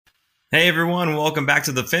Hey everyone, welcome back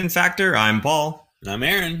to the Fin Factor. I'm Paul. I'm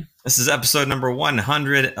Aaron. This is episode number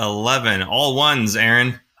 111. All ones,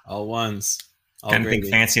 Aaron. All ones. All Anything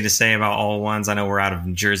gravy. fancy to say about all ones? I know we're out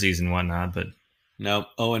of jerseys and whatnot, but Nope.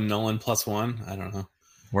 Oh, and Nolan +1. I don't know.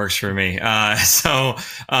 works for me.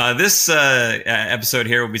 This episode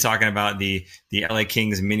here, we'll be talking about the LA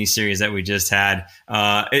Kings miniseries that we just had.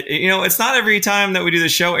 It's not every time that we do the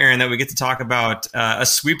show, Aaron, that we get to talk about a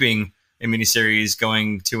sweeping a miniseries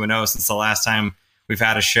going 2-0 since the last time we've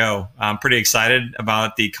had a show. I'm pretty excited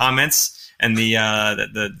about the comments and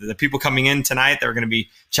the people coming in tonight that are going to be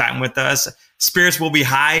chatting with us. Spirits will be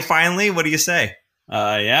high finally. What do you say?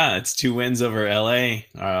 Yeah, it's 2 wins over LA,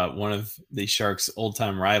 one of the Sharks'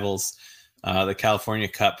 old-time rivals, the California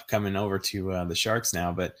Cup coming over to the Sharks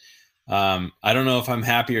now. But I don't know if I'm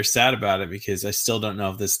happy or sad about it because I still don't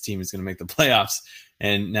know if this team is going to make the playoffs.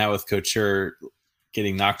 And now with Couture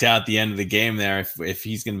getting knocked out at the end of the game there, if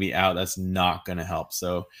he's going to be out, that's not going to help.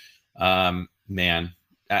 So, man,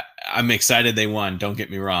 I'm excited they won. Don't get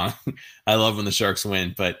me wrong. I love when the Sharks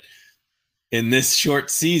win, but in this short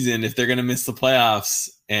season, if they're going to miss the playoffs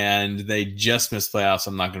and they just miss playoffs,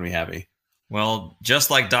 I'm not going to be happy. Well, just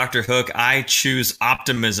like Dr. Hook, I choose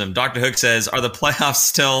optimism. Dr. Hook says, are the playoffs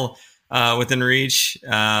still within reach?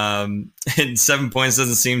 And 7 points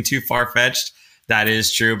doesn't seem too far-fetched. That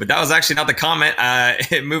is true, but that was actually not the comment.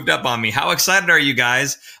 It moved up on me. How excited are you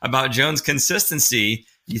guys about Jones' consistency?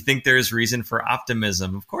 You think there's reason for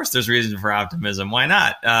optimism? Of course there's reason for optimism. Why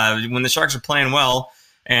not? When the Sharks are playing well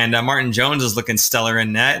and Martin Jones is looking stellar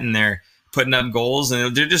in net and they're putting up goals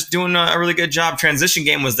and they're just doing a really good job. Transition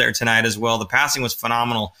game was there tonight as well. The passing was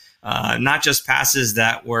phenomenal. Not just passes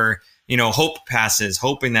that were hope passes,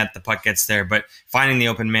 hoping that the puck gets there, but finding the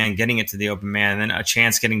open man, getting it to the open man, and then a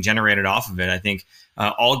chance getting generated off of it. I think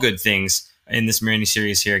all good things in this mini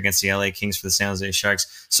series here against the LA Kings for the San Jose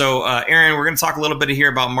Sharks. So, Aaron, we're going to talk a little bit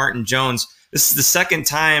here about Martin Jones. This is the second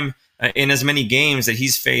time in as many games that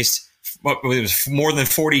he's faced more than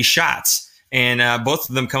 40 shots, and both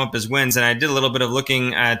of them come up as wins. And I did a little bit of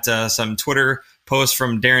looking at some Twitter posts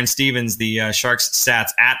from Darren Stevens, the Sharks Stats,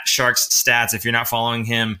 at Sharks Stats. If you're not following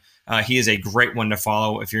him, he is a great one to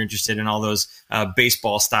follow if you're interested in all those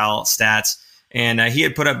baseball-style stats. And he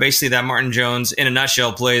had put up basically that Martin Jones, in a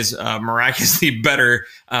nutshell, plays miraculously better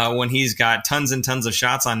when he's got tons and tons of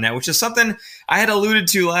shots on net, which is something I had alluded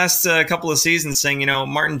to last couple of seasons, saying,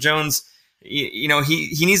 Martin Jones, he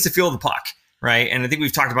needs to feel the puck, right? And I think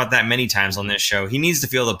we've talked about that many times on this show. He needs to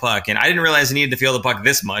feel the puck, and I didn't realize he needed to feel the puck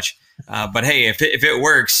this much. But hey, if it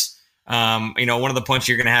works, one of the points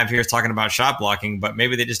you're going to have here is talking about shot blocking, but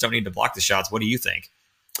maybe they just don't need to block the shots. What do you think?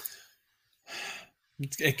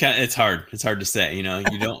 It's hard. It's hard to say.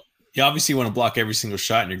 You obviously want to block every single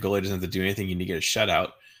shot, and your goalie doesn't have to do anything. You need to get a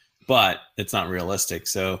shutout, but it's not realistic.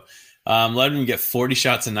 So let him get 40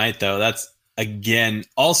 shots a night, though. That's again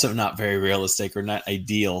also not very realistic or not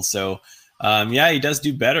ideal. So he does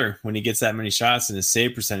do better when he gets that many shots, and his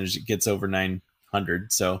save percentage gets over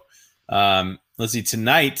 900. So let's see.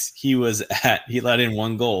 Tonight he let in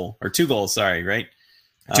 1 goal or 2 goals. Sorry, right?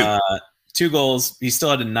 2. 2 goals. He still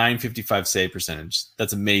had a 955 save percentage.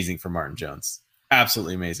 That's amazing for Martin Jones.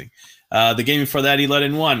 Absolutely amazing. The game before that, he let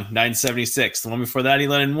in 1, 976. The one before that, he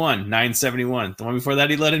let in 1, 971. The one before that,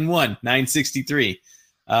 he let in 1, 963.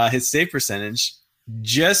 His save percentage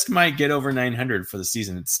just might get over 900 for the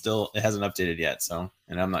season. It hasn't updated yet. So,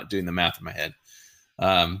 and I'm not doing the math in my head.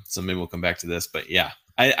 So maybe we'll come back to this, but yeah,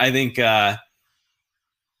 I think, here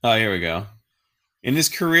we go. In his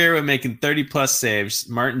career of making 30-plus saves,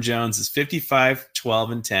 Martin Jones is 55,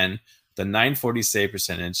 12, and 10 with a 940 save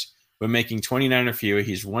percentage. When making 29 or fewer,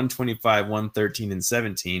 he's 125, 113, and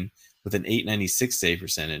 17 with an 896 save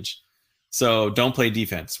percentage. So don't play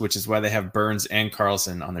defense, which is why they have Burns and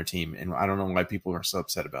Carlson on their team. And I don't know why people are so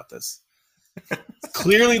upset about this.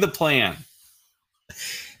 Clearly the plan.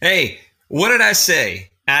 Hey, what did I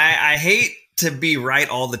say? I hate to be right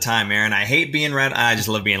all the time, Aaron. I hate being right. I just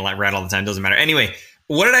love being right all the time. Doesn't matter. Anyway,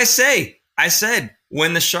 what did I say? I said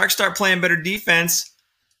when the Sharks start playing better defense,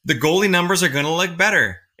 the goalie numbers are going to look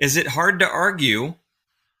better. Is it hard to argue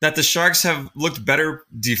that the Sharks have looked better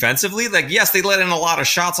defensively? Like, yes, they let in a lot of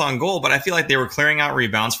shots on goal, but I feel like they were clearing out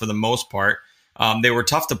rebounds for the most part. They were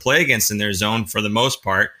tough to play against in their zone for the most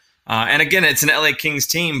part. And again, it's an LA Kings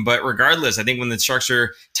team, but regardless, I think when the Sharks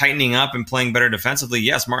are tightening up and playing better defensively,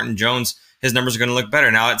 yes, Martin Jones, his numbers are going to look better.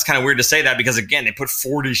 Now, it's kind of weird to say that because, again, they put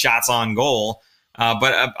 40 shots on goal.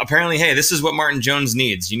 But apparently, hey, this is what Martin Jones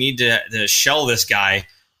needs. You need to shell this guy,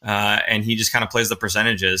 and he just kind of plays the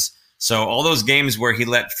percentages. So all those games where he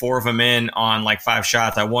let 4 of them in on like 5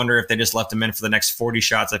 shots, I wonder if they just left him in for the next 40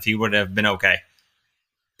 shots if he would have been okay.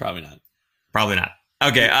 Probably not. Probably not.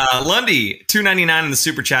 Okay, Lundy, $2.99 in the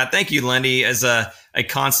super chat. Thank you, Lundy, as a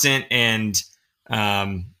constant and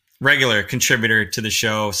regular contributor to the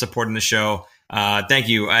show, supporting the show. Thank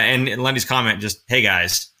you. And Lundy's comment, just, hey,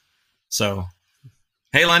 guys. So,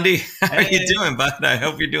 hey, Lundy, how are you doing, bud? I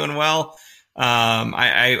hope you're doing well.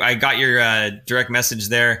 I got your direct message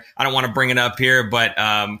there. I don't want to bring it up here, but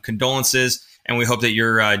condolences, and we hope that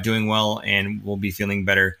you're doing well and will be feeling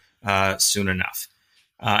better soon enough.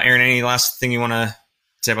 Aaron, any last thing you want to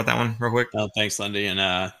say about that one real quick? Oh, thanks, Lundy.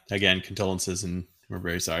 And again, condolences, and we're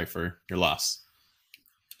very sorry for your loss.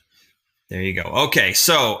 There you go. Okay,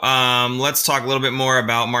 so let's talk a little bit more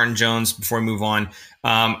about Martin Jones before we move on.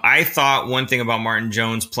 I thought one thing about Martin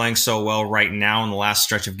Jones playing so well right now in the last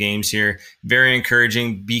stretch of games here, very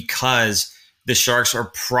encouraging, because the Sharks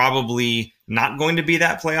are probably not going to be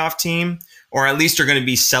that playoff team, or at least are going to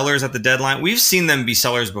be sellers at the deadline. We've seen them be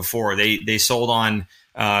sellers before. They sold on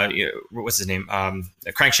what's his name?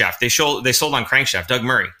 Crankshaft. They sold on Crankshaft, Doug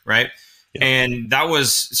Murray, right? Yeah. And that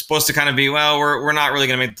was supposed to kind of be, well, we're not really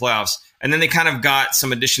going to make the playoffs. And then they kind of got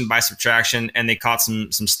some addition by subtraction, and they caught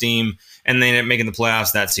some steam, and they ended up making the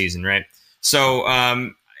playoffs that season, right? So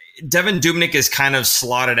Devan Dubnyk is kind of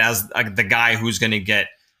slotted as the guy who's going to get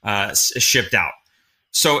shipped out.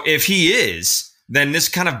 So if he is, then this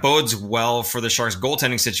kind of bodes well for the Sharks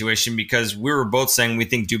goaltending situation, because we were both saying we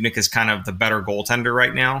think Dubnyk is kind of the better goaltender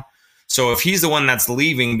right now. So if he's the one that's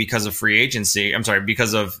leaving because of free agency,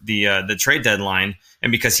 because of the trade deadline,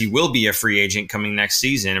 and because he will be a free agent coming next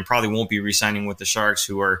season and probably won't be re-signing with the Sharks,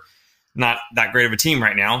 who are not that great of a team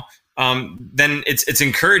right now, then it's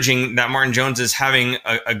encouraging that Martin Jones is having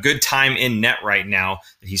a good time in net right now,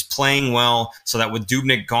 that he's playing well, so that with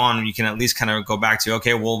Dubnyk gone, you can at least kind of go back to,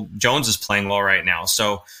 okay, well, Jones is playing well right now.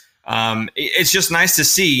 So it's just nice to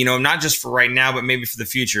see, not just for right now, but maybe for the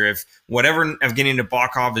future. If whatever Evgeny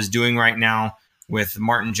Nabokov is doing right now with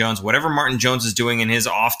Martin Jones, whatever Martin Jones is doing in his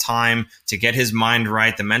off time to get his mind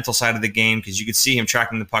right, the mental side of the game, because you could see him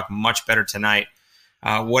tracking the puck much better tonight.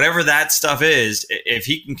 Whatever that stuff is, if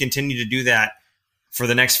he can continue to do that for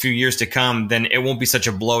the next few years to come, then it won't be such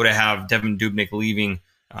a blow to have Devan Dubnyk leaving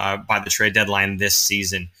by the trade deadline this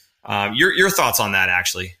season. Your thoughts on that,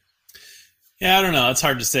 actually? Yeah, I don't know. It's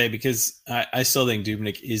hard to say, because I still think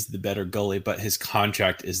Dubnyk is the better goalie, but his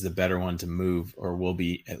contract is the better one to move, or will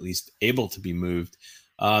be at least able to be moved.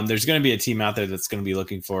 There's going to be a team out there that's going to be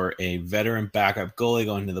looking for a veteran backup goalie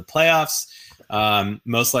going into the playoffs.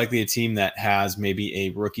 Most likely a team that has maybe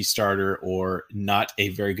a rookie starter or not a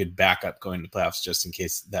very good backup going to playoffs, just in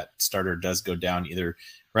case that starter does go down either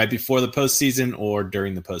right before the postseason or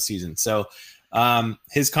during the postseason. So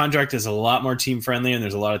his contract is a lot more team friendly, and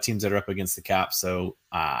there's a lot of teams that are up against the cap. So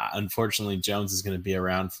unfortunately, Jones is going to be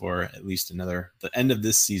around for at least the end of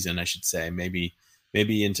this season, I should say, maybe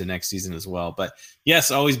into next season as well. But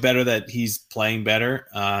yes, always better that he's playing better.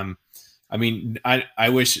 I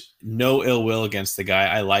wish no ill will against the guy.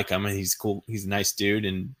 I like him, and he's cool. He's a nice dude,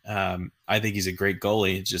 and I think he's a great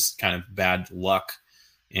goalie. It's just kind of bad luck,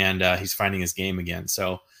 and he's finding his game again.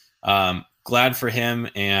 So glad for him,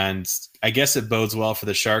 and I guess it bodes well for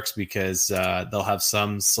the Sharks, because they'll have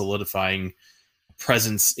some solidifying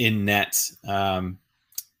presence in net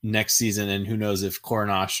next season, and who knows if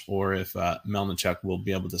Koronosh or if Melnichuk will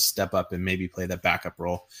be able to step up and maybe play that backup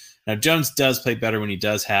role. Now, Jones does play better when he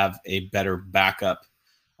does have a better backup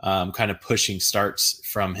kind of pushing starts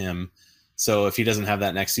from him. So if he doesn't have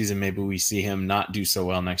that next season, maybe we see him not do so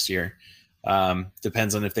well next year.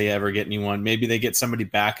 Depends on if they ever get anyone. Maybe they get somebody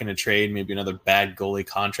back in a trade, maybe another bad goalie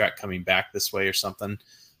contract coming back this way or something.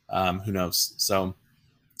 Who knows? So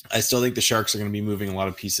I still think the Sharks are going to be moving a lot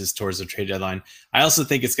of pieces towards the trade deadline. I also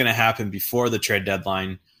think it's going to happen before the trade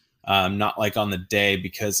deadline, not like on the day,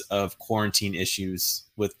 because of quarantine issues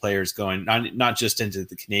with players going not just into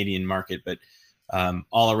the Canadian market, but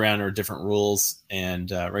all around are different rules and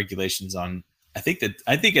regulations on. I think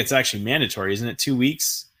it's actually mandatory, isn't it? 2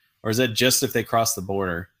 weeks, or is that just if they cross the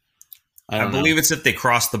border? I believe it's if they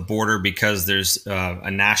cross the border, because there's a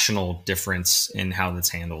national difference in how that's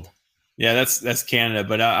handled. Yeah, that's Canada,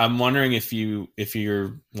 but I'm wondering if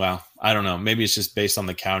you're well, I don't know. Maybe it's just based on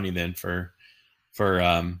the county then for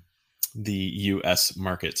the U.S.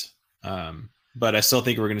 market. But I still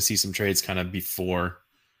think we're going to see some trades kind of before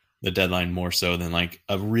the deadline, more so than like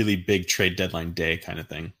a really big trade deadline day kind of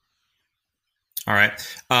thing. All right.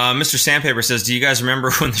 Mr. Sandpaper says, do you guys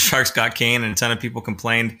remember when the Sharks got Kane and a ton of people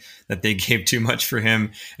complained that they gave too much for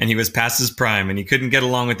him and he was past his prime and he couldn't get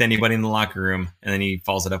along with anybody in the locker room? And then he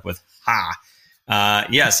follows it up with, ha.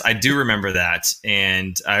 Yes, I do remember that.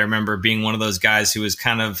 And I remember being one of those guys who was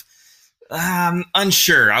kind of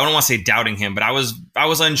unsure. I don't want to say doubting him, but I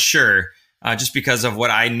was unsure just because of what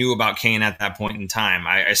I knew about Kane at that point in time.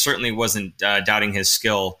 I certainly wasn't doubting his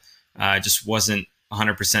skill. Just wasn't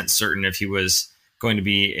 100% certain if he was going to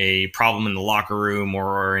be a problem in the locker room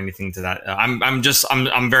or anything to that.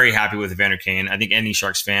 I'm very happy with Evander Kane. I think any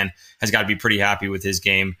Sharks fan has got to be pretty happy with his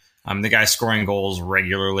game. The guy's scoring goals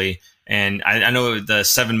regularly, and I know the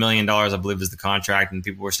 $7 million I believe is the contract, and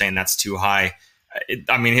people were saying that's too high.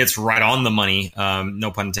 It's right on the money.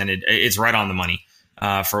 No pun intended. It's right on the money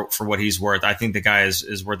for what he's worth. I think the guy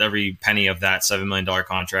is worth every penny of that $7 million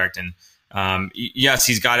contract, and yes,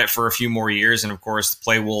 he's got it for a few more years, and of course, the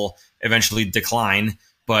play will eventually decline.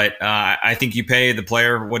 But I think you pay the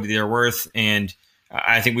player what they're worth, and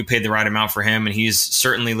I think we paid the right amount for him, and he's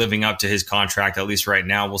certainly living up to his contract, at least right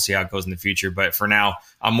now. We'll see how it goes in the future. But for now,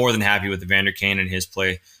 I'm more than happy with Evander Kane and his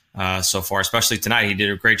play so far, especially tonight. He did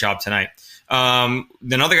a great job tonight.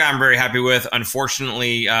 Another guy I'm very happy with,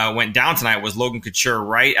 unfortunately, went down tonight was Logan Couture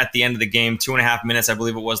right at the end of the game. 2.5 minutes, I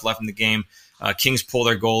believe it was, left in the game. Kings pull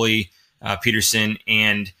their goalie, Peterson,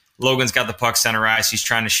 and Logan's got the puck center ice. He's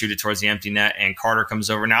trying to shoot it towards the empty net, and Carter comes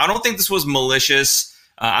over. Now, I don't think this was malicious.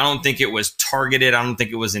 I don't think it was targeted. I don't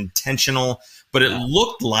think it was intentional, but it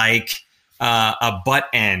looked like a butt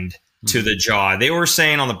end to the jaw. They were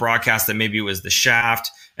saying on the broadcast that maybe it was the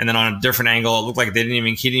shaft, and then on a different angle, it looked like he didn't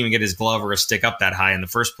even get his glove or a stick up that high in the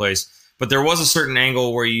first place. But there was a certain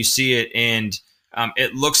angle where you see it, and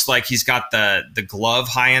it looks like he's got the glove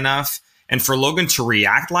high enough. And for Logan to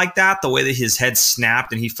react like that, the way that his head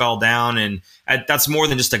snapped and he fell down, and that's more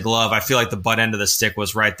than just a glove. I feel like the butt end of the stick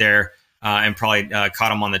was right there and probably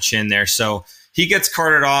caught him on the chin there. So he gets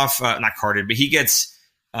carted off, not carted, but he gets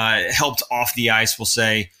helped off the ice, we'll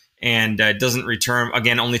say, and doesn't return.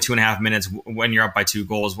 Again, only 2.5 minutes when you're up by 2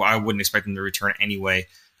 goals. Well, I wouldn't expect him to return anyway,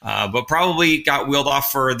 but probably got wheeled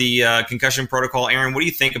off for the concussion protocol. Aaron, what do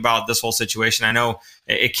you think about this whole situation? I know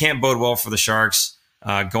it can't bode well for the Sharks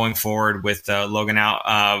going forward with Logan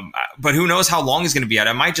out, but who knows how long he's going to be out.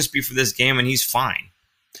 It might just be for this game, and he's fine.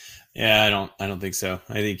 Yeah, I don't think so.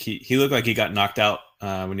 I think he looked like he got knocked out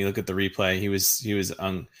when you look at the replay. He was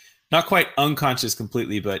not quite unconscious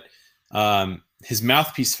completely, but his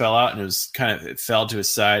mouthpiece fell out, and it fell to his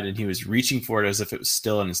side, and he was reaching for it as if it was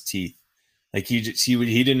still in his teeth. Like he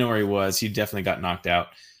didn't know where he was. He definitely got knocked out.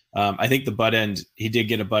 I think the butt end, he did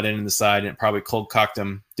get a butt end in the side, and it probably cold cocked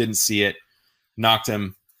him. Didn't see it, knocked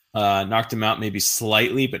him out maybe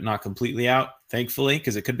slightly, but not completely out. Thankfully,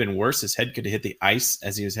 because it could have been worse. His head could have hit the ice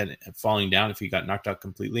as he was falling down if he got knocked out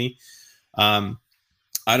completely. I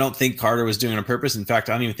don't think Carter was doing it on purpose. In fact,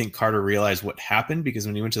 I don't even think Carter realized what happened, because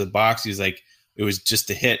when he went to the box, he was like, it was just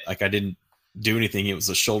a hit. Like, I didn't do anything. It was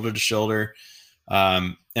a shoulder to shoulder.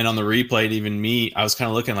 And on the replay, even me, I was kind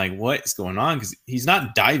of looking like, what is going on? Because he's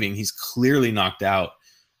not diving. He's clearly knocked out.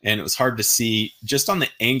 And it was hard to see just on the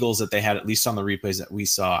angles that they had, at least on the replays that we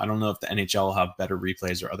saw. I don't know if the NHL will have better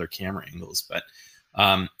replays or other camera angles, but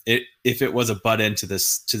if it was a butt end to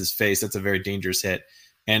this face, that's a very dangerous hit.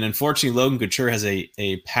 And unfortunately, Logan Couture has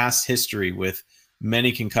a past history with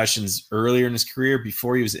many concussions earlier in his career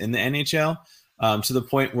before he was in the NHL, to the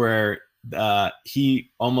point where he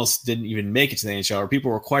almost didn't even make it to the NHL, or people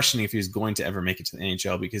were questioning if he was going to ever make it to the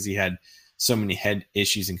NHL because he had so many head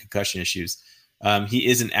issues and concussion issues. He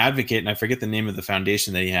is an advocate, and I forget the name of the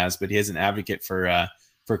foundation that he has, but he is an advocate for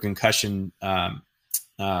concussion. What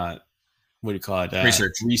do you call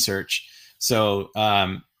it? Research. So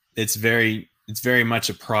it's very much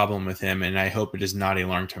a problem with him, and I hope it is not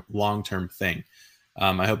a long-term thing.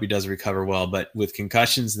 I hope he does recover well, but with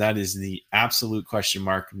concussions, that is the absolute question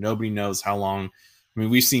mark. Nobody knows how long. I mean,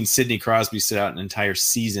 we've seen Sidney Crosby sit out an entire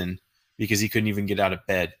season because he couldn't even get out of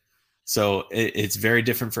bed. So it's very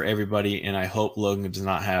different for everybody, and I hope Logan does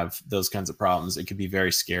not have those kinds of problems. It could be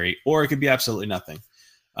very scary, or it could be absolutely nothing.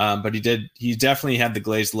 But he definitely had the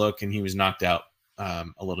glazed look, and he was knocked out a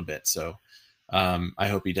little bit. So I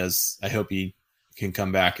hope he does. I hope he can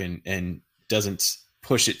come back and doesn't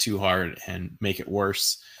push it too hard and make it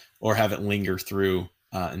worse, or have it linger through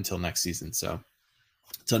until next season. So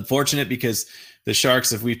it's unfortunate, because the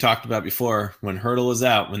Sharks, if we've talked about before, when Hertl is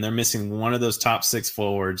out, when they're missing one of those top 6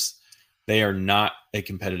 forwards, they are not a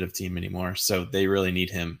competitive team anymore. So they really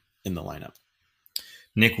need him in the lineup.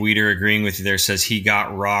 Nick Weeder agreeing with you there, says he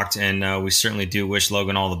got rocked, and we certainly do wish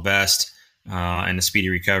Logan all the best and a speedy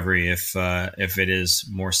recovery. If it is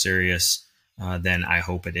more serious than I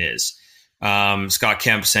hope it is. Scott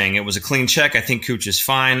Kemp saying it was a clean check. I think Cooch is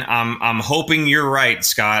fine. I'm hoping you're right,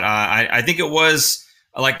 Scott. I think it was,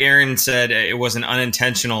 like Aaron said, it was an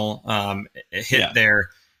unintentional hit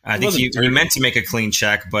there. I think he meant to make a clean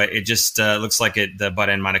check, but it just looks like the butt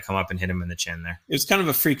end might have come up and hit him in the chin there. It was kind of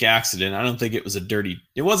a freak accident. I don't think it was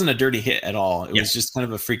it wasn't a dirty hit at all. It was just kind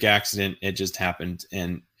of a freak accident. It just happened.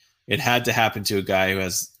 And it had to happen to a guy who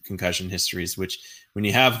has concussion histories, which when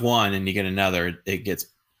you have one and you get another, it gets,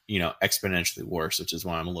 exponentially worse, which is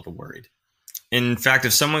why I'm a little worried. In fact,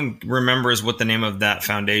 if someone remembers what the name of that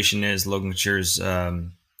foundation is, Logan Couture's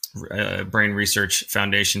Brain Research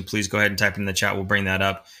Foundation, please go ahead and type it in the chat. We'll bring that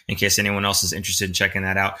up in case anyone else is interested in checking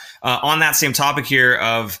that out. On that same topic here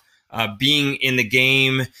of being in the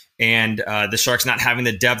game and the Sharks not having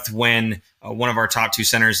the depth when one of our top two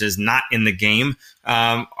centers is not in the game,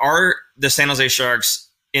 are the San Jose Sharks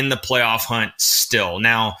in the playoff hunt still?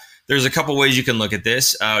 Now, there's a couple ways you can look at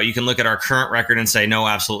this. You can look at our current record and say, no,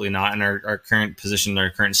 absolutely not. And our current position, our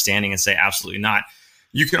current standing, and say, absolutely not.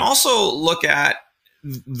 You can also look at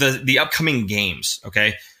the upcoming games,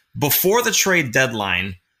 okay? Before the trade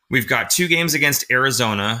deadline, we've got 2 games against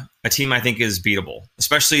Arizona, a team I think is beatable,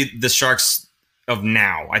 especially the Sharks of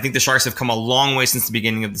now. I think the Sharks have come a long way since the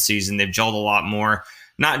beginning of the season. They've gelled a lot more,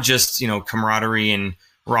 not just, camaraderie and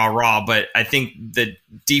rah-rah, but I think the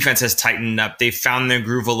defense has tightened up. They've found their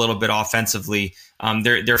groove a little bit offensively.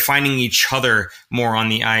 They're finding each other more on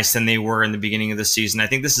the ice than they were in the beginning of the season. I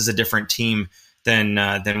think this is a different team than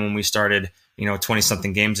when we started,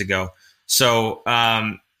 20-something games ago. So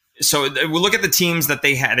we look at the teams that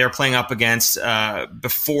they're playing up against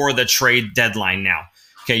before the trade deadline now.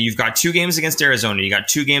 Okay, you've got 2 games against Arizona. You got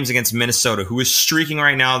 2 games against Minnesota, who is streaking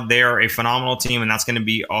right now. They are a phenomenal team, and that's going to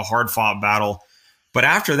be a hard-fought battle. But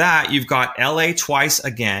after that, you've got LA twice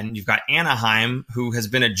again. You've got Anaheim, who has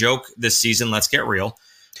been a joke this season. Let's get real.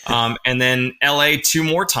 And then LA 2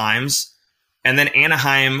 more times. And then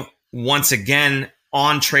Anaheim once again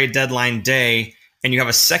on trade deadline day. And you have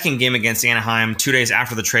a second game against Anaheim 2 days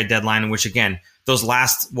after the trade deadline, which again, those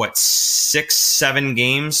last, 6-7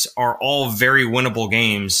 games are all very winnable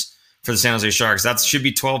games for the San Jose Sharks. That should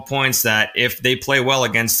be 12 points that if they play well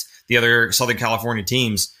against the other Southern California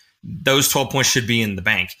teams, those 12 points should be in the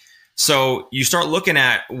bank. So you start looking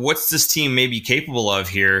at what's this team maybe capable of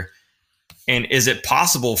here, and is it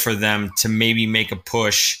possible for them to maybe make a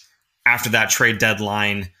push after that trade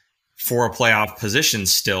deadline for a playoff position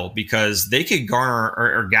still? Because they could garner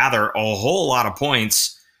or gather a whole lot of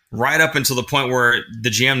points right up until the point where the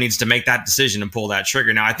GM needs to make that decision and pull that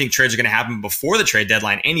trigger. Now, I think trades are going to happen before the trade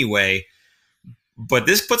deadline anyway, but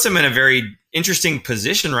this puts them in a very interesting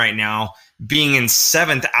position right now, being in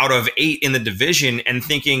 7th out of 8 in the division and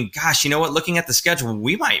thinking, gosh, you know what? Looking at the schedule,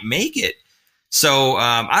 we might make it. So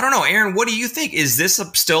I don't know, Aaron, what do you think? Is this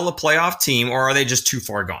still a playoff team, or are they just too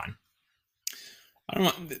far gone? I don't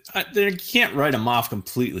know. They can't write them off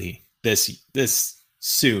completely this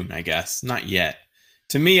soon, I guess. Not yet.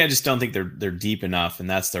 To me, I just don't think they're deep enough, and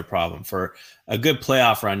that's their problem. For a good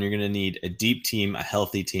playoff run, you're going to need a deep team, a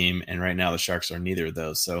healthy team, and right now the Sharks are neither of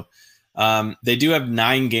those. So they do have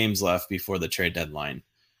 9 games left before the trade deadline,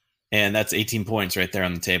 and that's 18 points right there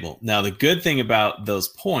on the table. Now, the good thing about those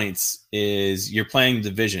points is you're playing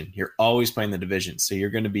division. You're always playing the division, so you're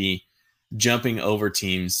going to be jumping over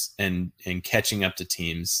teams and catching up to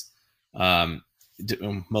teams,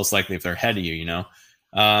 most likely if they're ahead of you,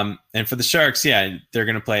 And for the Sharks, they're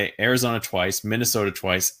going to play Arizona twice, Minnesota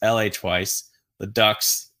twice, LA twice, the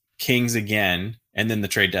Ducks, Kings again, and then the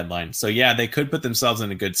trade deadline. So they could put themselves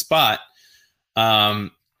in a good spot.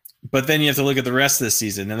 But then you have to look at the rest of the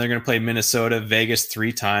season. Then they're going to play Minnesota, Vegas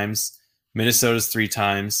 3 times, Minnesota's 3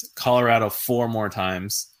 times, Colorado 4 more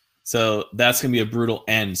times. So that's going to be a brutal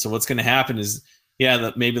end. So what's going to happen is,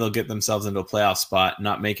 maybe they'll get themselves into a playoff spot,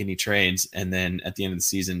 not make any trades, and then at the end of the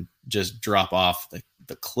season, just drop off the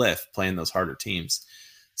cliff playing those harder teams.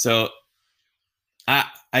 So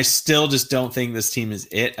I still just don't think this team is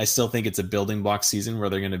it. I still think it's a building block season where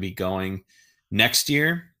they're going to be going next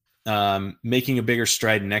year, making a bigger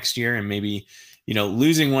stride next year, and maybe,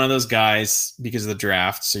 losing one of those guys because of the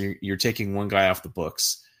draft. So you're taking one guy off the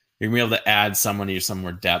books. You're going to be able to add someone to some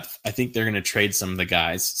more depth. I think they're going to trade some of the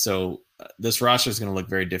guys. So this roster is going to look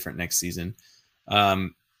very different next season.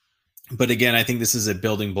 But again, I think this is a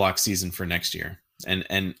building block season for next year.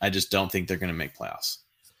 And I just don't think they're going to make playoffs.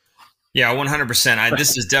 Yeah, 100%.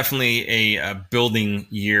 This is definitely a building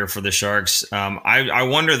year for the Sharks. I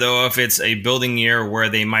wonder, though, if it's a building year where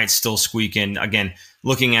they might still squeak in. Again,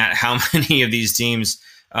 looking at how many of these teams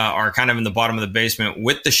are kind of in the bottom of the basement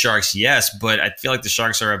with the Sharks, yes, but I feel like the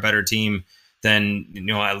Sharks are a better team than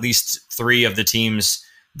at least 3 of the teams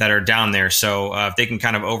that are down there. So if they can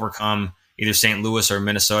kind of overcome either St. Louis or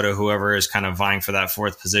Minnesota, whoever is kind of vying for that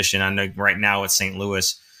 4th position. I know right now it's St.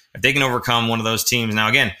 Louis. If they can overcome one of those teams. Now,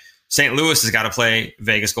 again, St. Louis has got to play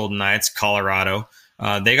Vegas Golden Knights, Colorado.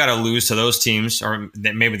 They got to lose to those teams, or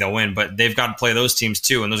maybe they'll win, but they've got to play those teams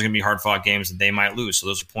too, and those are going to be hard-fought games that they might lose. So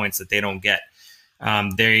those are points that they don't get.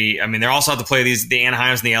 They also have to play the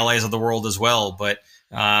Anaheims and the LAs of the world as well. But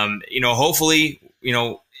hopefully,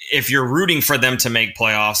 if you're rooting for them to make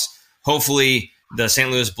playoffs, hopefully the St.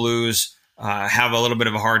 Louis Blues have a little bit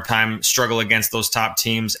of a hard time, struggle against those top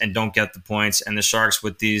teams, and don't get the points. And the Sharks,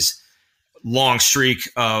 with these long streak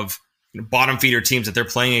of bottom feeder teams that they're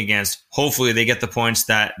playing against, hopefully they get the points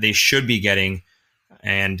that they should be getting,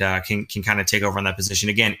 and can kind of take over on that position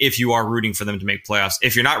again. If you are rooting for them to make playoffs,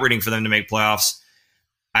 if you're not rooting for them to make playoffs,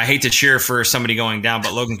 I hate to cheer for somebody going down,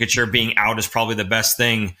 but Logan Couture being out is probably the best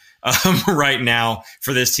thing right now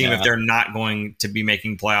for this team if they're not going to be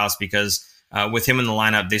making playoffs, because with him in the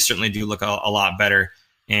lineup, they certainly do look a lot better.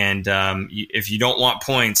 And if you don't want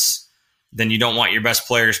points, then you don't want your best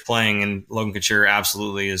players playing, and Logan Couture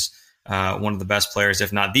absolutely is one of the best players,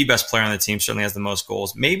 if not the best player on the team. Certainly has the most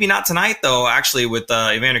goals. Maybe not tonight, though. Actually, with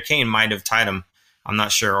Evander Kane might have tied him. I'm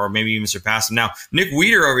not sure, or maybe even surpassed him. Now, Nick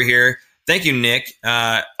Weeder over here. Thank you, Nick.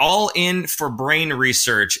 All In for Brain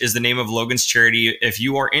Research is the name of Logan's charity. If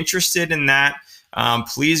you are interested in that,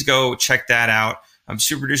 please go check that out.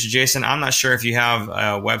 Super Producer Jason, I'm not sure if you have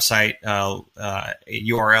a website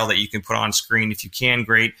URL that you can put on screen. If you can,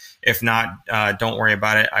 great. If not, don't worry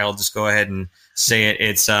about it. I'll just go ahead and say it.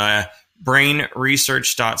 It's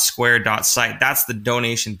brainresearch.square.site. That's the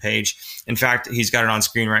donation page. In fact, he's got it on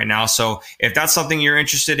screen right now. So if that's something you're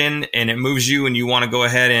interested in and it moves you and you want to go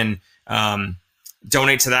ahead and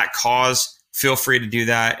donate to that cause, feel free to do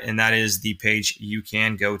that. And that is the page you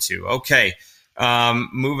can go to. Okay.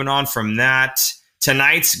 Moving on from that.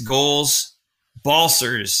 Tonight's goals,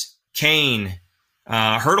 Balcers, Kane,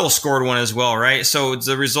 Hurdle scored one as well, right? So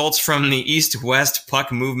the results from the east-west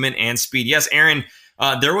puck movement and speed. Yes, Aaron,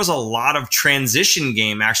 there was a lot of transition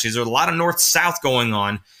game, actually. There's a lot of north-south going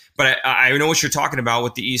on, but I know what you're talking about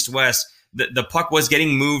with the east-west. The puck was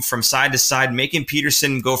getting moved from side to side, making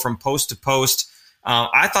Peterson go from post to post.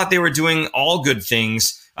 I thought they were doing all good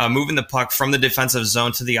things, moving the puck from the defensive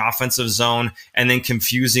zone to the offensive zone, and then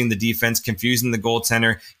confusing the defense, confusing the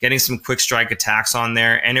goaltender, getting some quick strike attacks on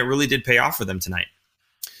there, and it really did pay off for them tonight.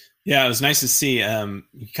 Yeah, it was nice to see.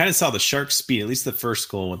 You kind of saw the Sharks' speed, at least the first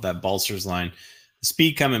goal with that Balcers line. The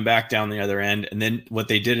speed coming back down the other end, and then what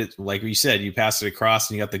they did, is, like you said, you pass it across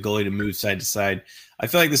and you got the goalie to move side to side. I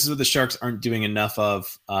feel like this is what the Sharks aren't doing enough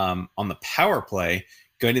of on the power play,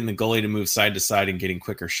 getting the goalie to move side to side and getting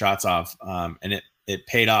quicker shots off, and it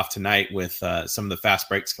paid off tonight with some of the fast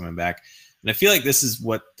breaks coming back. And I feel like this is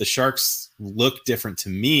what the Sharks look different to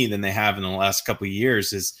me than they have in the last couple of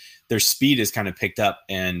years, is their speed is kind of picked up.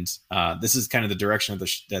 And this is kind of the direction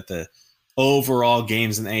that the overall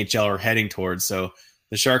games in the NHL are heading towards. So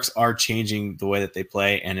the Sharks are changing the way that they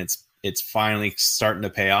play, and it's finally starting to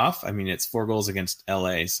pay off. I mean, it's 4 goals against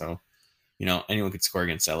LA. So, anyone could score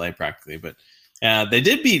against LA practically, but they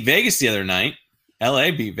did beat Vegas the other night.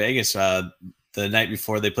 LA beat Vegas the night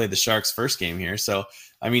before they played the Sharks' first game here. So,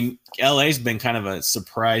 I mean, LA's been kind of a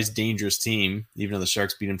surprise, dangerous team, even though the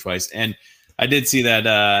Sharks beat them twice. And I did see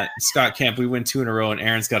that Scott Kemp, we win 2 in a row, and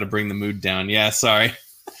Aaron's got to bring the mood down. Yeah, sorry.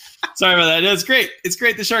 Sorry about that. No, it's great. It's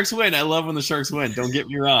great the Sharks win. I love when the Sharks win. Don't get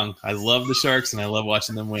me wrong. I love the Sharks, and I love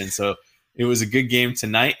watching them win. So it was a good game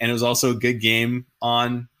tonight, and it was also a good game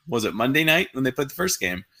on, was it Monday night when they played the first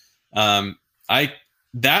game?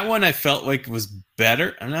 That one I felt like was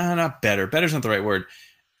better. No, not better. Better's not the right word.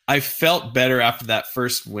 I felt better after that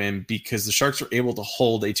first win because the Sharks were able to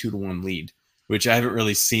hold a 2-1 lead, which I haven't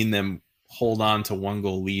really seen them hold on to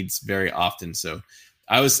 1-goal leads very often. So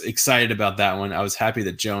I was excited about that one. I was happy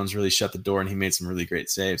that Jones really shut the door and he made some really great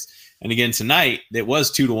saves. And again, tonight, it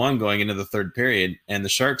was 2-1 going into the third period, and the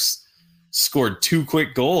Sharks scored 2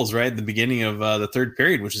 quick goals right at the beginning of the third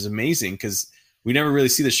period, which is amazing because we never really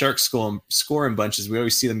see the Sharks score in bunches. We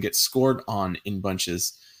always see them get scored on in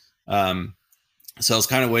bunches. So I was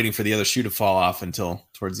kind of waiting for the other shoe to fall off until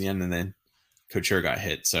towards the end, and then Couture got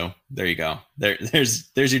hit. So there you go. There's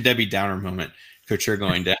your Debbie Downer moment. Couture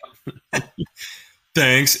going down.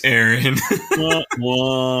 Thanks, Aaron.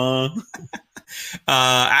 Wah.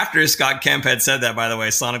 After Scott Kemp had said that, by the way,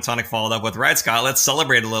 Sonic Tonic followed up with, right, Scott, let's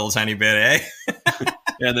celebrate a little tiny bit, eh?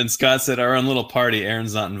 Yeah, then Scott said, our own little party,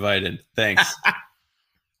 Aaron's not invited. Thanks.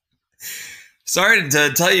 Sorry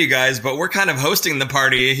to tell you guys, but we're kind of hosting the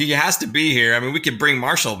party. He has to be here. I mean, we could bring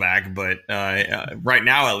Marshall back, but right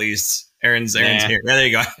now, at least, Aaron's here. There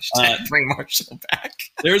you go. Bring Marshall back.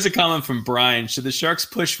 There's a comment from Brian. Should the Sharks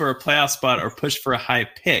push for a playoff spot or push for a high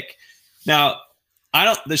pick? Now,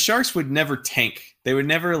 the Sharks would never tank. They would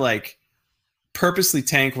never purposely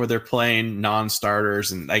tank where they're playing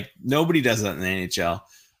non-starters, and like nobody does that in the NHL,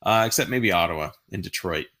 except maybe Ottawa and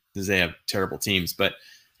Detroit, because they have terrible teams. But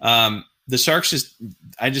the Sharks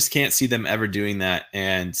I just can't see them ever doing that.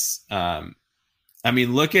 And I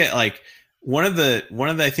mean, look at like one of the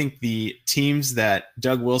I think the teams that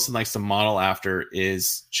Doug Wilson likes to model after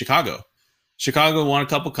is Chicago. Chicago won a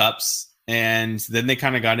couple cups, and then they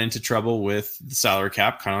kind of got into trouble with the salary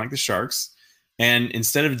cap, kind of like the Sharks. And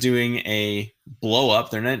instead of doing a blow up,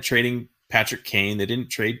 they're not trading Patrick Kane. They didn't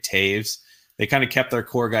trade Taves. They kind of kept their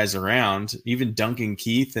core guys around, even Duncan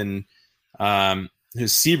Keith and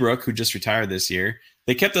who's Seabrook, who just retired this year.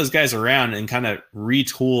 They kept those guys around and kind of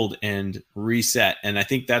retooled and reset. And I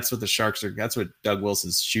think that's what the Sharks are. That's what Doug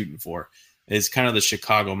Wilson's shooting for, is kind of the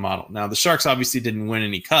Chicago model. Now, the Sharks obviously didn't win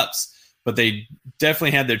any cups, but they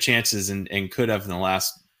definitely had their chances and could have in the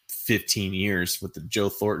last 15 years with the Joe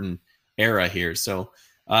Thornton era here. So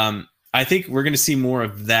I think we're going to see more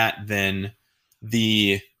of that than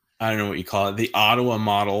I don't know what you call it, the Ottawa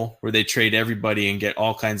model, where they trade everybody and get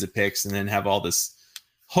all kinds of picks and then have all this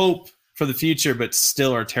hope for the future, but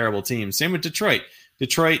still are a terrible team. Same with Detroit.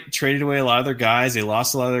 Detroit traded away a lot of their guys. They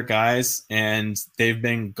lost a lot of their guys, and they've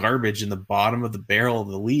been garbage in the bottom of the barrel of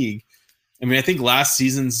the league. I mean, I think last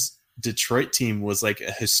season's Detroit team was like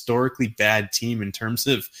a historically bad team in terms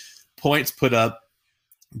of points put up,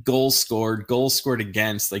 goals scored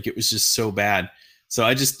against. Like, it was just so bad. So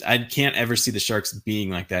I can't ever see the Sharks being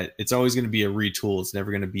like that. It's always going to be a retool. It's never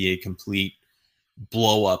going to be a complete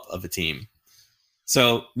blow up of a team.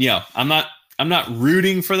 So yeah, I'm not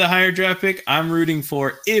rooting for the higher draft pick. I'm rooting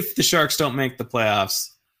for, if the Sharks don't make the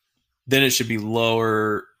playoffs, then it should be as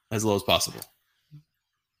low as possible.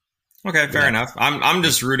 Okay, fair enough. I'm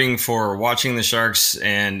just rooting for watching the Sharks,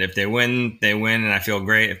 and if they win, they win, and I feel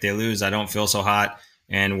great. If they lose, I don't feel so hot.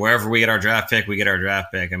 And wherever we get our draft pick, we get our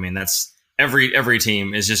draft pick. I mean, that's every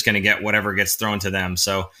team is just going to get whatever gets thrown to them.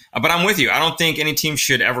 So, but I'm with you. I don't think any team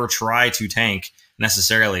should ever try to tank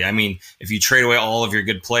necessarily. I mean, if you trade away all of your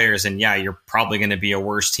good players, and yeah, you're probably going to be a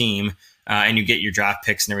worse team, and you get your draft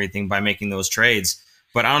picks and everything by making those trades.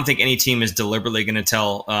 But I don't think any team is deliberately going to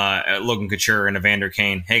tell Logan Couture and Evander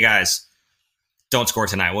Kane, "Hey guys, don't score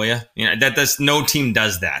tonight, will you?" You know, that's no team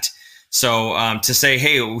does that. So to say,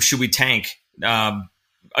 "Hey, should we tank?"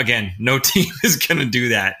 Again, no team is going to do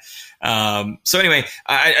that. So anyway,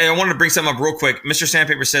 I wanted to bring something up real quick. Mr.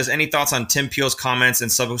 Sandpaper says, any thoughts on Tim Peel's comments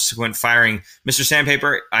and subsequent firing? Mr.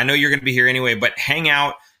 Sandpaper, I know you're going to be here anyway, but hang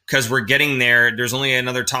out, because we're getting there. There's only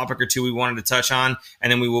another topic or two we wanted to touch on, and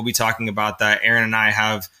then we will be talking about that. Aaron and I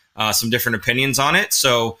have some different opinions on it.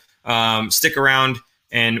 So stick around,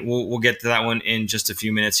 and we'll get to that one in just a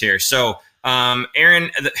few minutes here. So Aaron,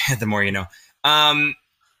 the more you know.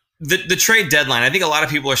 The trade deadline, I think a lot of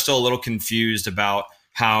people are still a little confused about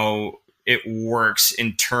how it works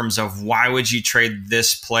in terms of, why would you trade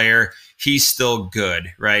this player? He's still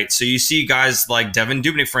good, right? So you see guys like Devan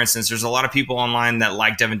Dubnyk, for instance. There's a lot of people online that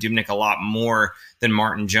like Devan Dubnyk a lot more than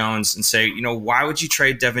Martin Jones, and say, why would you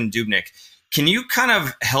trade Devan Dubnyk? Can you kind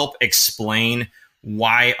of help explain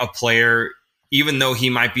why a player, even though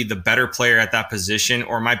he might be the better player at that position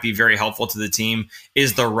or might be very helpful to the team,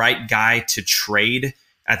 is the right guy to trade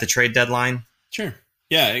at the trade deadline? Sure.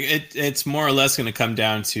 Yeah, it's more or less going to come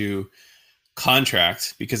down to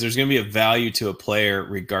contract, because there's going to be a value to a player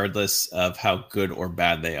regardless of how good or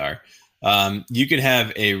bad they are. You could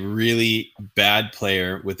have a really bad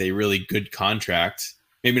player with a really good contract,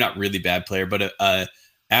 maybe not really bad player, but a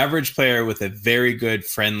average player with a very good,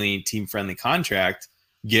 team-friendly contract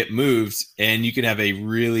get moved, and you could have a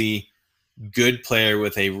really good player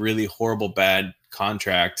with a really horrible, bad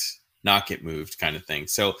contract not get moved, kind of thing.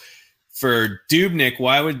 So for Dubnyk,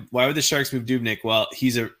 why would the Sharks move Dubnyk? Well,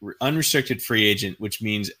 he's an unrestricted free agent, which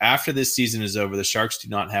means after this season is over, the Sharks do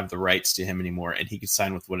not have the rights to him anymore, and he can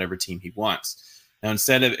sign with whatever team he wants. Now,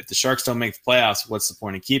 if the Sharks don't make the playoffs, what's the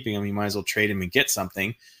point of keeping him? You might as well trade him and get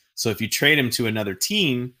something. So if you trade him to another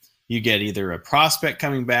team, you get either a prospect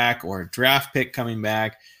coming back or a draft pick coming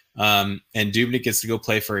back. And Dubnyk gets to go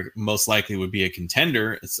play for, most likely would be a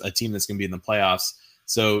contender. It's a team that's going to be in the playoffs.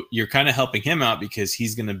 So you're kind of helping him out, because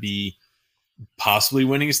he's going to be possibly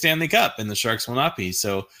winning a Stanley Cup, and the Sharks will not be.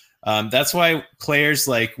 So that's why players,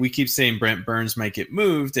 like, we keep saying Brent Burns might get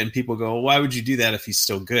moved, and people go, well, why would you do that if he's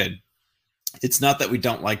still good? It's not that we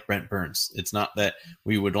don't like Brent Burns. It's not that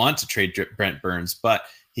we would want to trade Brent Burns, but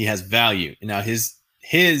he has value. Now his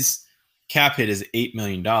cap hit is $8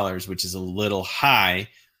 million, which is a little high,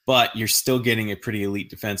 but you're still getting a pretty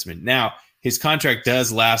elite defenseman. Now, his contract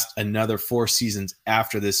does last another 4 seasons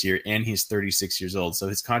after this year, and he's 36 years old. So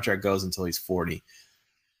his contract goes until he's 40.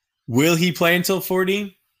 Will he play until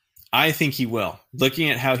 40? I think he will. Looking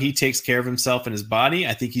at how he takes care of himself and his body,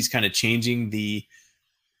 I think he's kind of changing the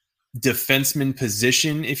defenseman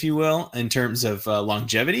position, if you will, in terms of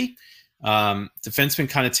longevity. Defensemen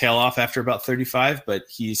kind of tail off after about 35, but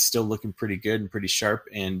he's still looking pretty good and pretty sharp.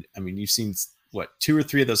 And I mean, you've seen what, 2 or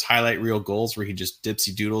 3 of those highlight reel goals where he just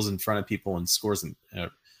dipsy doodles in front of people and scores a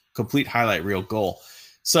complete highlight reel goal.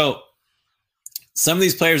 So some of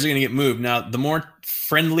these players are going to get moved. Now, the more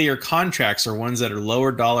friendlier contracts are ones that are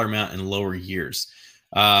lower dollar amount and lower years.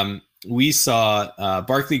 We saw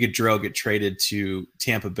Barclay Goodrow get traded to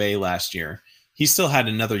Tampa Bay last year. He still had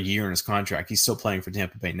another year in his contract. He's still playing for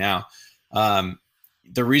Tampa Bay now.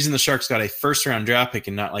 The reason the Sharks got a first-round draft pick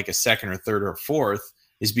and not like a second or third or fourth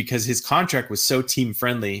is because his contract was so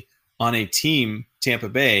team-friendly on a team, Tampa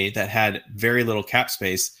Bay, that had very little cap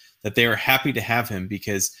space, that they were happy to have him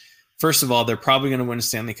because, first of all, they're probably going to win a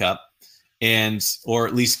Stanley Cup or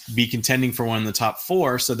at least be contending for one in the top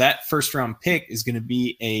 4. So that first-round pick is going to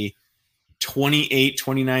be a 28,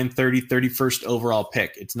 29, 30, 31st overall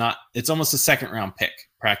pick. It's almost a second-round pick,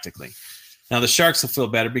 practically. Now, the Sharks will feel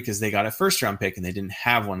better because they got a first-round pick and they didn't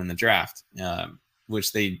have one in the draft,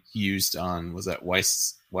 which they used on, was that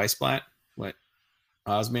Weissblatt? What?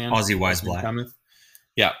 Osman? Ozzy Weissblatt.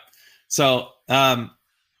 Yeah. So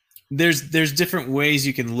there's different ways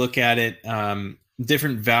you can look at it,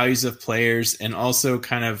 different values of players, and also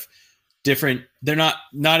kind of different. They're not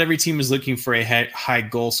every team is looking for a high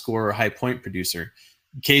goal scorer or high point producer.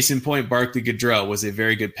 Case in point, Barclay Goodrow was a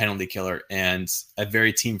very good penalty killer and a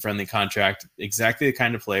very team-friendly contract, exactly the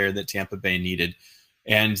kind of player that Tampa Bay needed.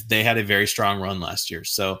 And they had a very strong run last year.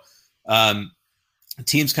 So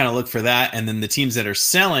teams kind of look for that. And then the teams that are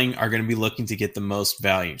selling are going to be looking to get the most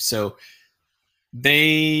value. So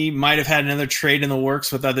they might have had another trade in the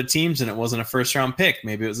works with other teams and it wasn't a first-round pick.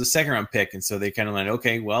 Maybe it was a second-round pick. And so they kind of like,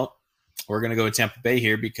 okay, well, we're going to go with Tampa Bay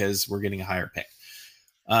here because we're getting a higher pick.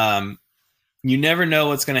 You never know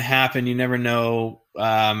what's going to happen. You never know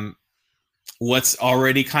what's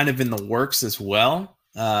already kind of in the works as well.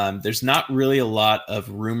 There's not really a lot of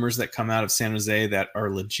rumors that come out of San Jose that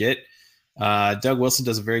are legit. Doug Wilson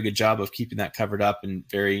does a very good job of keeping that covered up in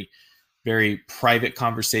very, very private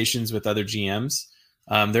conversations with other GMs.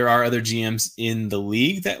 There are other GMs in the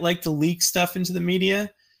league that like to leak stuff into the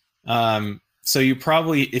media. So you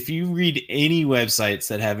probably, if you read any websites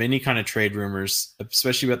that have any kind of trade rumors,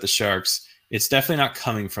 especially about the Sharks, it's definitely not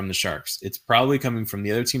coming from the Sharks. It's probably coming from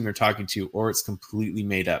the other team they're talking to, or it's completely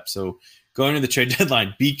made up. So going to the trade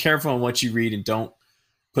deadline, be careful on what you read and don't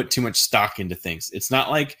put too much stock into things. It's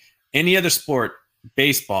not like any other sport,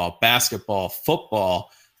 baseball, basketball,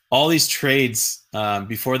 football, all these trades,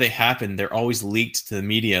 before they happen, they're always leaked to the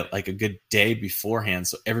media like a good day beforehand.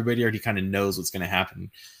 So everybody already kind of knows what's going to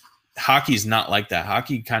happen. Hockey is not like that.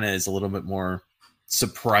 Hockey kind of is a little bit more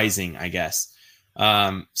surprising, I guess.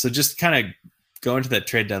 So just kind of go into that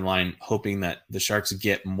trade deadline hoping that the Sharks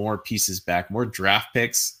get more pieces back, more draft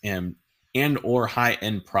picks and or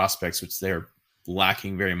high-end prospects, which they're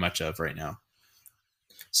lacking very much of right now.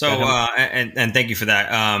 So, and thank you for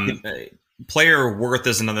that. Player worth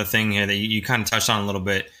is another thing here that you kind of touched on a little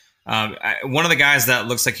bit. One of the guys that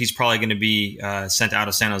looks like he's probably going to be sent out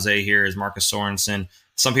of San Jose here is Marcus Sorensen.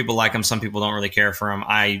 Some people like him. Some people don't really care for him.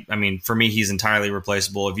 I mean, for me, he's entirely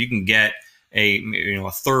replaceable. If you can get a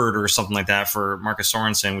third or something like that for Marcus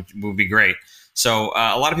Sorensen, which would be great. So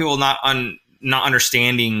a lot of people not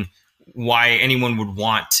understanding why anyone would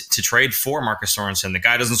want to trade for Marcus Sorensen. The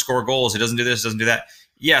guy doesn't score goals. He doesn't do this, doesn't do that.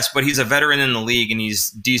 Yes, but he's a veteran in the league and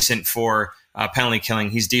he's decent for penalty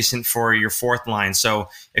killing. He's decent for your fourth line. So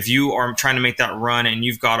if you are trying to make that run and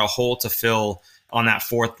you've got a hole to fill on that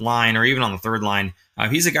fourth line or even on the third line,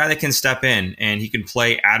 he's a guy that can step in and he can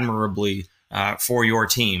play admirably for your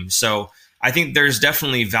team. So I think there's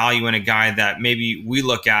definitely value in a guy that maybe we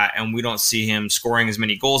look at and we don't see him scoring as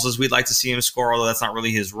many goals as we'd like to see him score, although that's not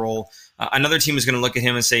really his role. Another team is going to look at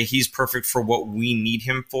him and say he's perfect for what we need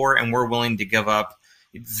him for, and we're willing to give up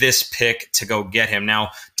this pick to go get him. Now,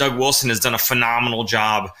 Doug Wilson has done a phenomenal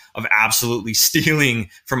job of absolutely stealing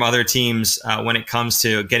from other teams when it comes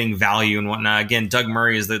to getting value and whatnot. Again, Doug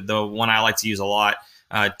Murray is the one I like to use a lot.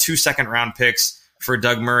 2 second-round picks for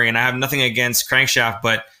Doug Murray, and I have nothing against Crankshaft,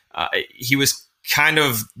 but he was kind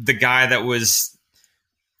of the guy that was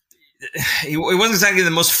he wasn't exactly the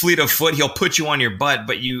most fleet of foot. He'll put you on your butt,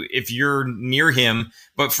 but if you're near him,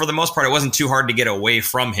 but for the most part, it wasn't too hard to get away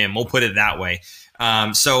from him. We'll put it that way.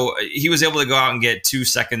 So he was able to go out and get 2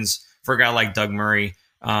 seconds for a guy like Doug Murray.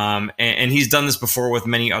 And he's done this before with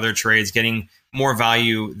many other trades, getting more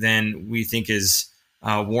value than we think is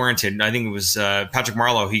warranted. I think it was Patrick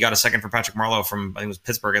Marleau. He got a second for Patrick Marleau from, I think it was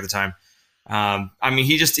Pittsburgh at the time. I mean,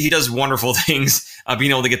 he does wonderful things,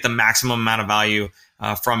 being able to get the maximum amount of value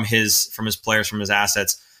from his players, from his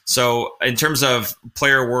assets. So in terms of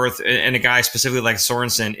player worth and a guy specifically like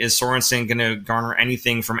Sorensen, is Sorensen going to garner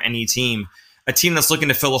anything from any team? A team that's looking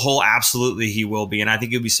to fill a hole, absolutely he will be. And I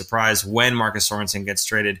think you'll be surprised when Marcus Sorensen gets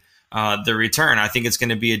traded. The return, I think it's going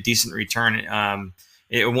to be a decent return.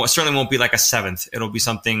 It certainly won't be like a seventh. It'll be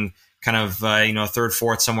something kind of, third,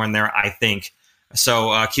 fourth, somewhere in there, I think.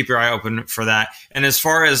 So keep your eye open for that. And as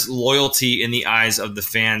far as loyalty in the eyes of the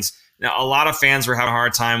fans, now, a lot of fans were having a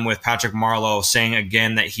hard time with Patrick Marleau saying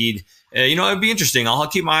again that he'd, it'd be interesting. I'll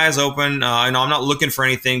keep my eyes open. I'm not looking for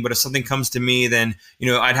anything, but if something comes to me, then,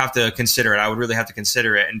 I'd have to consider it. I would really have to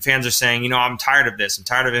consider it. And fans are saying, I'm tired of this. I'm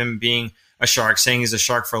tired of him being a Shark, saying he's a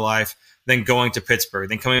Shark for life, then going to Pittsburgh,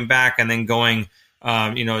 then coming back and then going,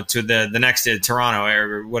 to the next Toronto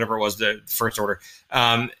or whatever it was, the first order.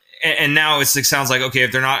 And now it sounds like, okay,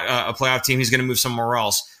 if they're not a playoff team, he's going to move somewhere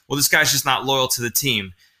else. Well, this guy's just not loyal to the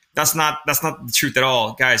team. That's not the truth at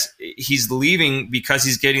all, guys. He's leaving because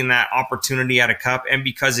he's getting that opportunity at a cup, and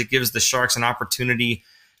because it gives the Sharks an opportunity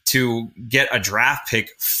to get a draft pick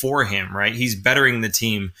for him. Right? He's bettering the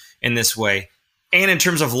team in this way. And in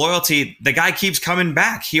terms of loyalty, the guy keeps coming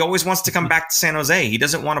back. He always wants to come back to San Jose. He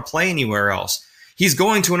doesn't want to play anywhere else. He's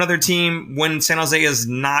going to another team when San Jose is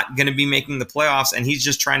not going to be making the playoffs, and he's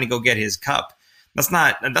just trying to go get his cup. That's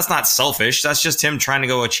not selfish. That's just him trying to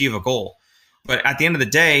go achieve a goal. But at the end of the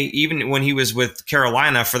day, even when he was with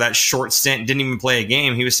Carolina for that short stint, didn't even play a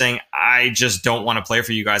game, he was saying, I just don't want to play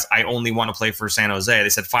for you guys. I only want to play for San Jose. They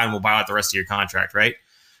said, fine, we'll buy out the rest of your contract, right?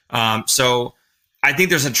 So I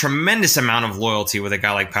think there's a tremendous amount of loyalty with a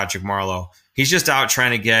guy like Patrick Marleau. He's just out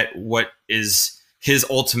trying to get what is his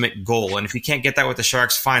ultimate goal. And if he can't get that with the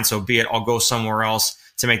Sharks, fine, so be it. I'll go somewhere else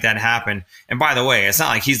to make that happen. And by the way, it's not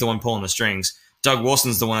like he's the one pulling the strings. Doug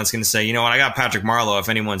Wilson's the one that's going to say, you know what, I got Patrick Marleau if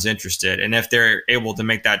anyone's interested. And if they're able to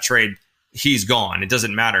make that trade, he's gone. It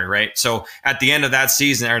doesn't matter, right? So at the end of that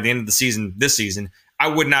season, or the end of the season, this season, I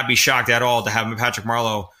would not be shocked at all to have Patrick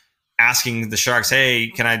Marleau asking the Sharks, hey,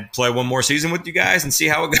 can I play one more season with you guys and see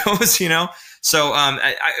how it goes, So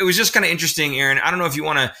it was just kind of interesting, Aaron. I don't know if you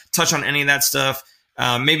want to touch on any of that stuff,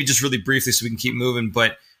 maybe just really briefly so we can keep moving.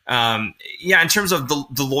 But in terms of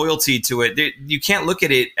the loyalty to it, you can't look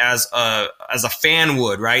at it as a fan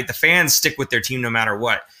would, right? The fans stick with their team no matter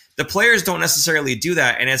what. The players don't necessarily do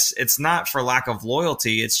that, and it's not for lack of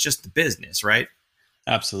loyalty. It's just the business, right?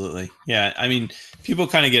 Absolutely. Yeah. I mean, people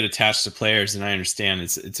kind of get attached to players, and I understand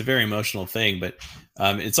it's a very emotional thing, but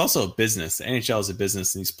it's also a business. The NHL is a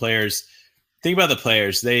business, and these players, think about the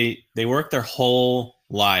players. They work their whole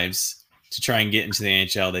lives to try and get into the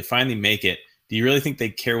NHL. They finally make it. Do you really think they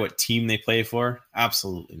care what team they play for?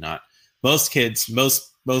 Absolutely not. Most kids,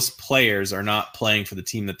 most players are not playing for the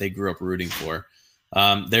team that they grew up rooting for.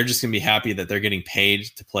 They're just going to be happy that they're getting paid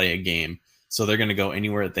to play a game. So they're going to go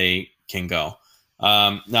anywhere that they can go.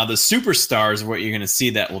 Now, the superstars are what you're going to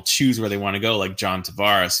see that will choose where they want to go, like John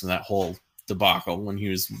Tavares from that whole debacle when he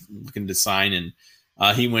was looking to sign. And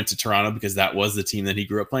he went to Toronto because that was the team that he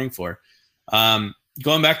grew up playing for.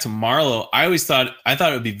 Going back to Marleau, I thought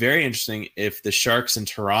it would be very interesting if the Sharks in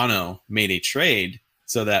Toronto made a trade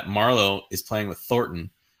so that Marleau is playing with Thornton,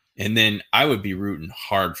 and then I would be rooting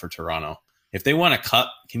hard for Toronto. If they won a cup,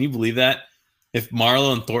 can you believe that? If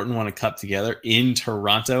Marleau and Thornton won a cup together in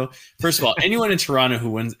Toronto, first of all, anyone in Toronto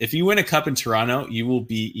who wins, if you win a cup in Toronto, you will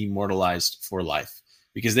be immortalized for life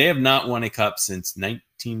because they have not won a cup since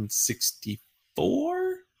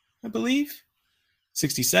 1964, I believe.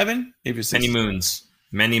 67, maybe 60.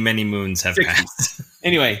 Many moons have 60. passed.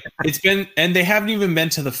 Anyway, it's been, and they haven't even been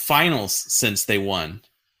to the finals since they won.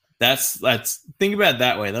 That's think about it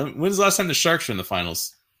that way. When's the last time the Sharks were in the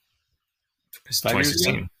finals? 5 years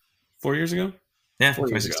ago? 4 years ago? Yeah,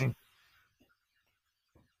 2016.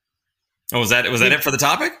 Oh, was that it for the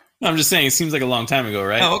topic? No, I'm just saying it seems like a long time ago,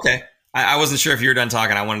 right? Oh, okay. I wasn't sure if you were done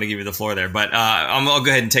talking. I wanted to give you the floor there, but I'll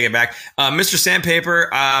go ahead and take it back. Mr. Sandpaper,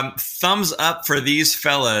 thumbs up for these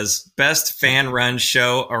fellas. Best fan run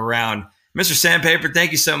show around. Mr. Sandpaper,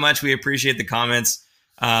 thank you so much. We appreciate the comments.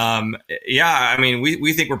 I mean,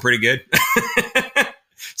 we think we're pretty good.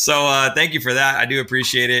 So thank you for that. I do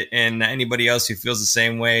appreciate it. And anybody else who feels the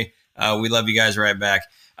same way, we love you guys right back.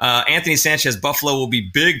 Anthony Sanchez, Buffalo will be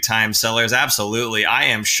big time sellers. Absolutely. I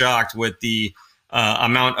am shocked with the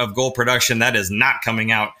amount of goal production that is not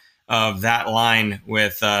coming out of that line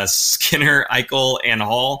with Skinner, Eichel, and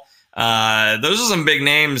Hall. Those are some big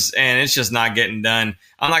names, and it's just not getting done.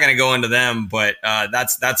 I'm not going to go into them, but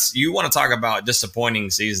that's you want to talk about disappointing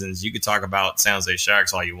seasons. You could talk about San Jose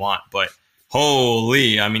Sharks all you want, but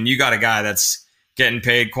holy, I mean, you got a guy that's getting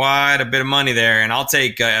paid quite a bit of money there. And I'll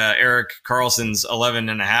take Erik Karlsson's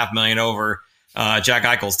 $11.5 million over Jack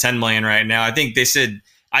Eichel's $10 million right now. I think they said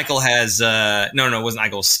Eichel has no, it wasn't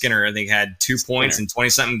Eichel. Skinner, I think, had 2 points in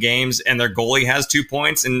 20-something games, and their goalie has 2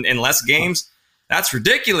 points in less games. That's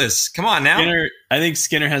ridiculous. Come on now. I think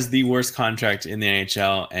Skinner has the worst contract in the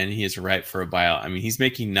NHL, and he is ripe for a buyout. I mean, he's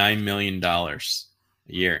making $9 million a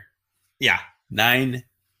year. Yeah. $9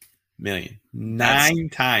 million. Nine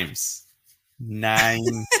times.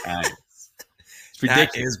 It's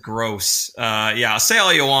ridiculous. That is gross. Yeah, say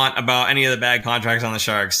all you want about any of the bad contracts on the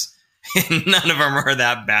Sharks. None of them are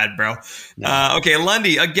that bad, bro. No. Okay,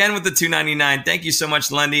 Lundy, again with the $2.99. Thank you so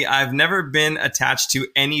much, Lundy. I've never been attached to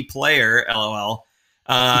any player, LOL.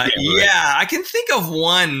 Yeah, I can think of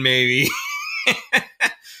one, maybe.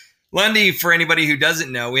 Lundy, for anybody who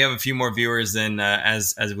doesn't know, we have a few more viewers than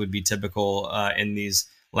as would be typical in these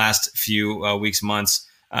last few weeks, months,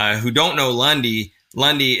 who don't know Lundy.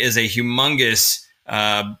 Lundy is a humongous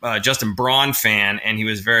Justin Braun fan, and he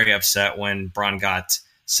was very upset when Braun got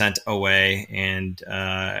sent away, and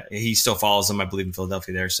he still follows him, I believe, in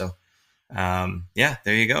Philadelphia there. So, yeah,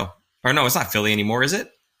 there you go. Or no, it's not Philly anymore, is it?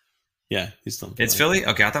 Yeah, he's still in Philly. It's Philly?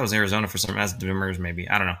 Okay, I thought it was Arizona for some reason. Demers, maybe.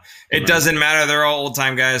 I don't know. It doesn't matter. They're all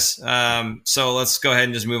old-time guys. So let's go ahead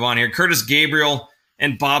and just move on here. Curtis Gabriel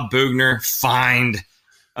and Bob Boughner fined.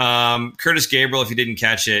 Curtis Gabriel, if you didn't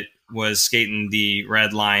catch it, was skating the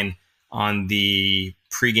red line on the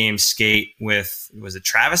pregame skate with, was it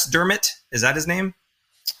Travis Dermott? Is that his name?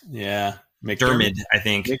 Yeah. McDermott, I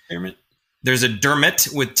think. McDermott? There's a Dermott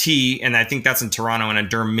with T, and I think that's in Toronto, and a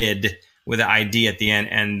Dermid with an ID at the end,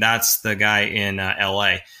 and that's the guy in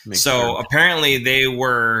LA. So apparently they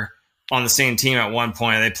were on the same team at one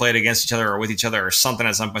point. They played against each other or with each other or something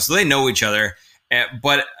at some point. So they know each other.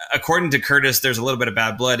 But according to Curtis, there's a little bit of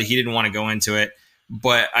bad blood. He didn't want to go into it.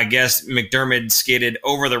 But I guess McDermott skated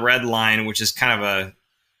over the red line, which is kind of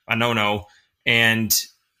a no-no. And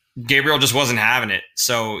Gabriel just wasn't having it.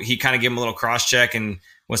 So he kind of gave him a little cross-check and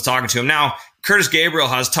was talking to him. Now, Curtis Gabriel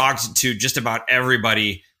has talked to just about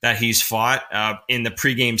everybody that he's fought in the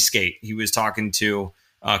pregame skate. He was talking to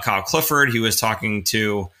Kyle Clifford. He was talking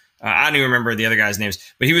to, I don't even remember the other guys' names,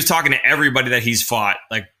 but he was talking to everybody that he's fought,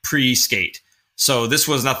 like pre-skate. So this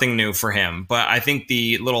was nothing new for him. But I think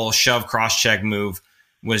the little shove cross-check move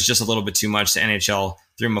was just a little bit too much. The NHL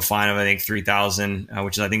threw him a fine of, I think, $3,000,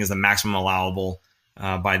 which I think is the maximum allowable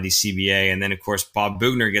by the CBA. And then, of course, Bob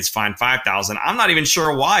Boughner gets fined $5,000. I'm not even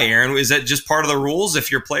sure why, Aaron. Is that just part of the rules?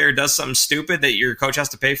 If your player does something stupid, that your coach has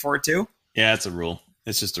to pay for it too? Yeah, it's a rule.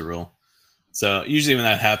 It's just a rule. So usually when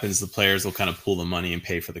that happens, the players will kind of pull the money and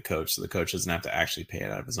pay for the coach. So the coach doesn't have to actually pay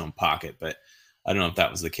it out of his own pocket. But I don't know if that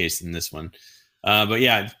was the case in this one. But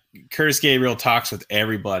yeah, Curtis Gabriel talks with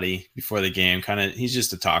everybody before the game. He's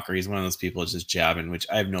just a talker. He's one of those people that's just jabbing, which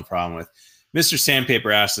I have no problem with. Mr.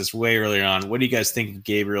 Sandpaper asked us way earlier on, what do you guys think of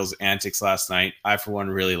Gabriel's antics last night? I, for one,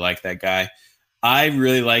 really like that guy. I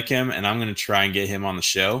really like him, and I'm going to try and get him on the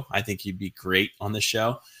show. I think he'd be great on the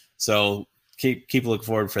show. So keep looking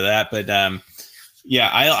forward for that. But yeah,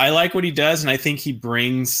 I like what he does, and I think he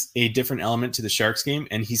brings a different element to the Sharks game,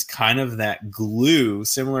 and he's kind of that glue,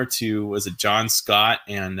 similar to, was it John Scott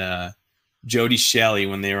and Jody Shelley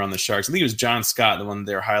when they were on the Sharks? I think it was John Scott, the one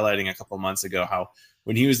they were highlighting a couple of months ago, how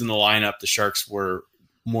when he was in the lineup, the Sharks were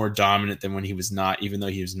more dominant than when he was not, even though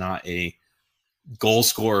he was not a goal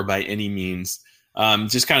scorer by any means.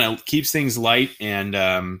 Just kind of keeps things light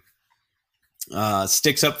and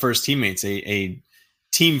sticks up for his teammates, a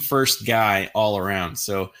team-first guy all around.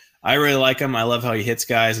 So I really like him. I love how he hits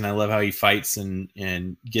guys, and I love how he fights and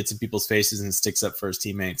gets in people's faces and sticks up for his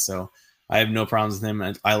teammates. So I have no problems with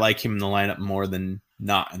him. I like him in the lineup more than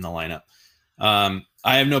not in the lineup.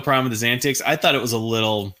 I have no problem with his antics. I thought it was a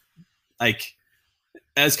little,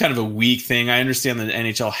 that's kind of a weak thing. I understand that the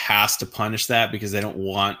NHL has to punish that because they don't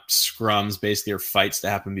want scrums, basically, or fights to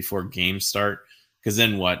happen before games start. Because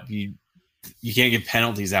then what? You can't get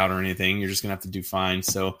penalties out or anything. You're just going to have to do fines.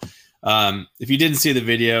 So if you didn't see the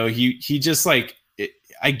video, he just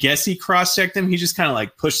I guess he cross-checked him. He just kind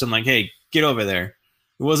of pushed him hey, get over there.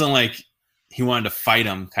 It wasn't like he wanted to fight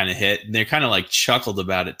him kind of hit. And they kind of chuckled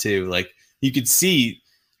about it too. You could see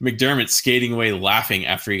McDermott skating away laughing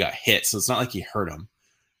after he got hit. So it's not like he hurt him.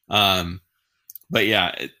 But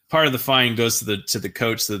yeah, part of the fine goes to the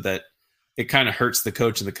coach so that it kind of hurts the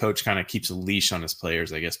coach, and the coach kind of keeps a leash on his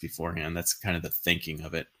players, I guess, beforehand. That's kind of the thinking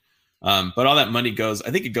of it. But all that money goes, I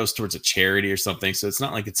think it goes towards a charity or something. So it's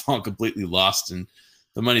not like it's all completely lost and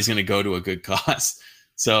the money's going to go to a good cause.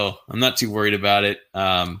 So I'm not too worried about it.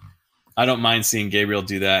 I don't mind seeing Gabriel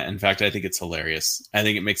do that. In fact, I think it's hilarious. I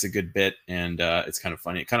think it makes a good bit, and it's kind of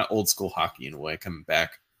funny. Kind of old school hockey in a way, coming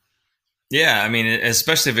back. Yeah, I mean,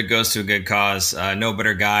 especially if it goes to a good cause. No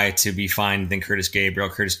better guy to be fined than Curtis Gabriel.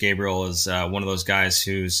 Curtis Gabriel is one of those guys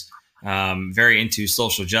who's very into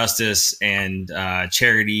social justice and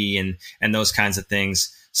charity and those kinds of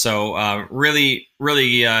things. So really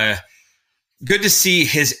good to see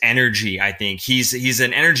his energy. I think he's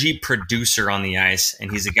an energy producer on the ice, and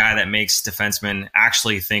he's a guy that makes defensemen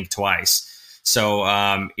actually think twice. So,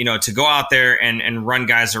 to go out there and run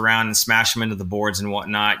guys around and smash them into the boards and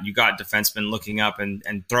whatnot, you got defensemen looking up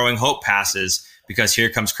and throwing hope passes because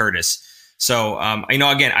here comes Curtis. So,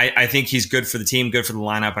 again, I think he's good for the team, good for the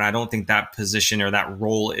lineup, and I don't think that position or that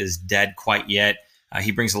role is dead quite yet.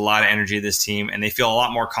 He brings a lot of energy to this team, and they feel a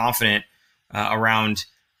lot more confident around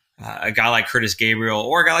a guy like Curtis Gabriel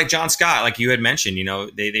or a guy like John Scott, like you had mentioned.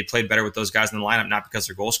 They played better with those guys in the lineup, not because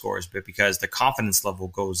they're goal scorers, but because the confidence level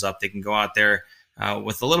goes up. They can go out there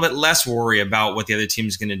with a little bit less worry about what the other team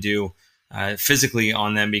is going to do physically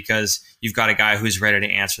on them, because you've got a guy who's ready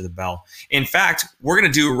to answer the bell. In fact, we're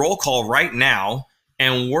going to do a roll call right now,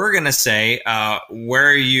 and we're going to say, where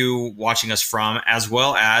are you watching us from, as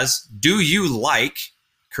well as, do you like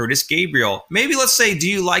Curtis Gabriel? Maybe let's say, do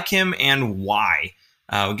you like him and why?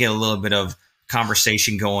 We'll get a little bit of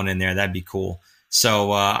conversation going in there. That'd be cool. So,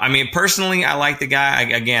 personally, I like the guy.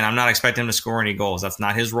 Again, I'm not expecting him to score any goals. That's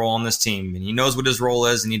not his role on this team. And he knows what his role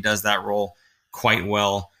is, and he does that role quite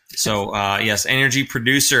well. So, yes, energy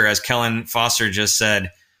producer, as Kellen Foster just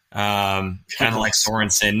said, kind of like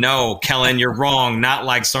Sorensen. No, Kellen, you're wrong. Not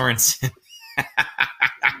like Sorensen.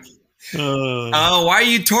 Oh, why are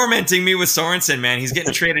you tormenting me with Sorensen, man? He's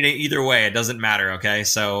getting traded either way. It doesn't matter, okay?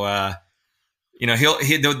 So,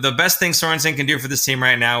 the best thing Sorensen can do for this team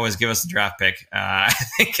right now is give us a draft pick. I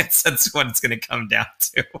think that's what it's going to come down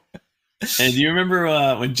to. And do you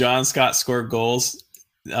remember when John Scott scored goals?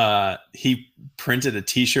 He printed a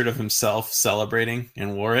T-shirt of himself celebrating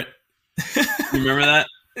and wore it. You remember that?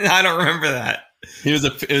 I don't remember that. It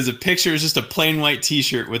was a picture. It was just a plain white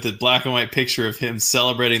T-shirt with a black and white picture of him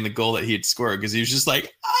celebrating the goal that he had scored, because he was just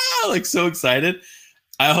like so excited.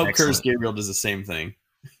 I hope Curtis Gabriel does the same thing.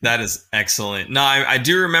 That is excellent. No, I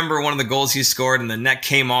do remember one of the goals he scored, and the net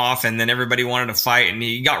came off, and then everybody wanted to fight, and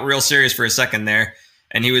he got real serious for a second there,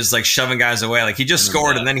 and he was like shoving guys away. Like he just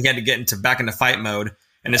scored, and then he had to get back into fight mode.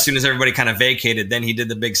 And as soon as everybody kind of vacated, then he did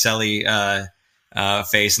the big Selly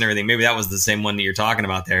face and everything. Maybe that was the same one that you're talking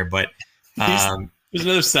about there. But there's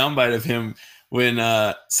another soundbite of him when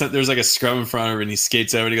there's like a scrum in front of him, and he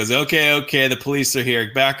skates over and he goes, okay, the police are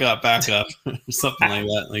here. Back up. Or something like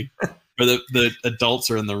that. Like, or the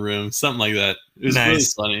adults are in the room, something like that. It was really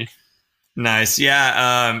funny. Nice.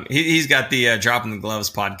 Yeah. He's got the Dropping the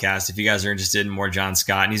Gloves podcast, if you guys are interested in more John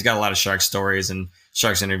Scott. And he's got a lot of Sharks stories and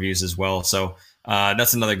Sharks interviews as well. So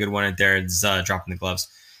that's another good one right there. It's Dropping the Gloves.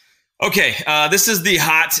 Okay. This is the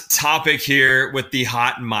hot topic here with the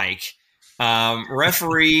hot mic.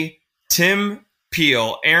 Referee Tim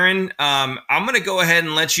Peel. Aaron, I'm going to go ahead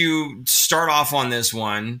and let you start off on this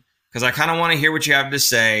one, because I kind of want to hear what you have to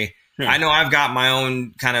say. I know I've got my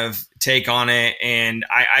own kind of take on it, and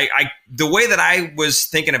I the way that I was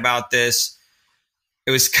thinking about this,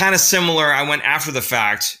 it was kind of similar. I went after the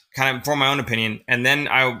fact, kind of for my own opinion, and then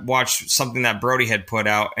I watched something that Brody had put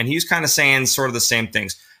out, and he was kind of saying sort of the same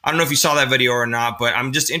things. I don't know if you saw that video or not, but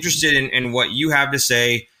I'm just interested in what you have to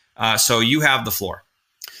say. So you have the floor.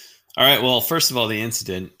 All right. Well, first of all, the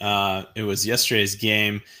incident. It was yesterday's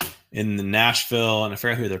game in the Nashville, and I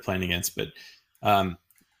forgot who they're playing against, but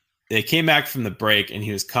they came back from the break, and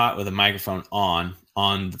he was caught with a microphone on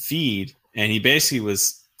the feed, and he basically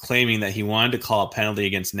was claiming that he wanted to call a penalty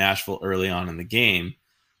against Nashville early on in the game,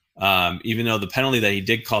 even though the penalty that he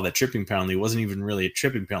did call, that tripping penalty, wasn't even really a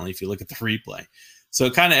tripping penalty if you look at the replay. So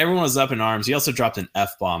kind of everyone was up in arms. He also dropped an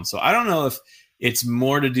F-bomb. So I don't know if it's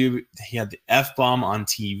more to do, he had the F-bomb on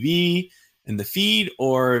TV in the feed,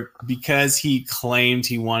 or because he claimed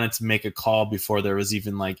he wanted to make a call before there was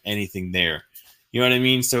even like anything there. You know what I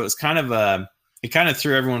mean? So it was kind of it kind of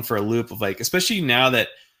threw everyone for a loop of like, especially now that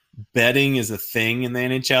betting is a thing in the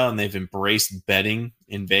NHL and they've embraced betting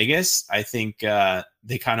in Vegas. I think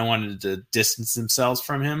they kind of wanted to distance themselves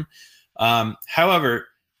from him. However,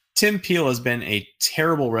 Tim Peel has been a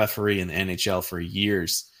terrible referee in the NHL for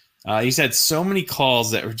years. He's had so many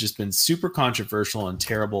calls that have just been super controversial and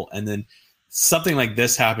terrible. And then something like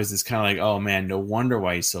this happens. It's kind of like, oh man, no wonder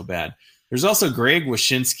why he's so bad. There's also Greg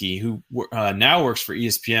Wyshynski, who now works for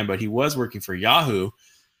ESPN, but he was working for Yahoo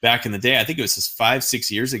back in the day. I think it was just 5-6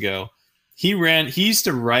 years ago. He used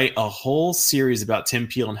to write a whole series about Tim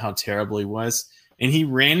Peel and how terrible he was. and he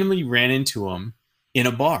randomly ran into him in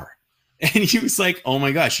a bar. And he was like, oh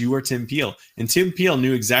my gosh, you are Tim Peel. And Tim Peel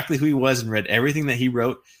knew exactly who he was and read everything that he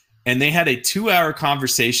wrote. And they had a 2-hour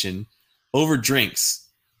conversation over drinks,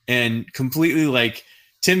 and completely like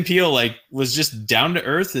Tim Peel like was just down to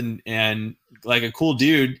earth and like a cool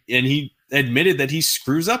dude. And he admitted that he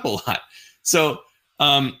screws up a lot. So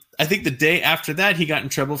I think the day after that, he got in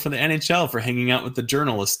trouble for the NHL for hanging out with the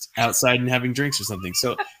journalist outside and having drinks or something.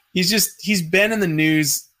 So he's been in the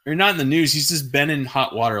news, or not in the news. He's just been in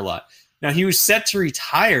hot water a lot. Now, he was set to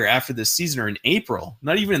retire after the season, or in April,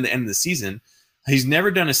 not even in the end of the season. He's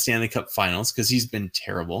never done a Stanley Cup Finals because he's been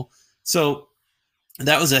terrible. So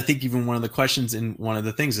that was, I think, even one of the questions in one of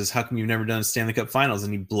the things is, how come you've never done a Stanley Cup Finals?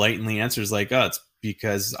 And he blatantly answers like, oh, it's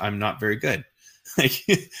because I'm not very good. Like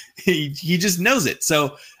he just knows it.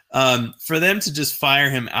 So for them to just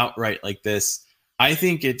fire him outright like this, I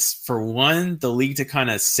think it's, for one, the league to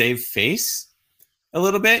kind of save face a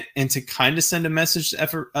little bit and to kind of send a message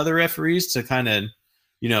to other referees to kind of,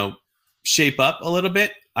 shape up a little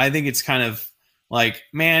bit. I think it's kind of like,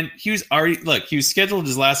 man, he was scheduled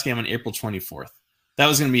his last game on April 24th. That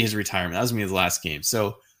was going to be his retirement. That was going to be his last game.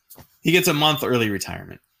 So he gets a month early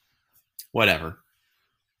retirement. Whatever.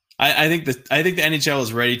 I think the NHL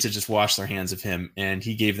is ready to just wash their hands of him, and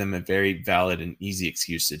he gave them a very valid and easy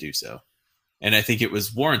excuse to do so. And I think it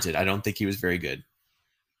was warranted. I don't think he was very good.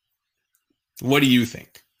 What do you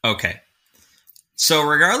think? Okay. So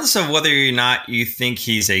regardless of whether or not you think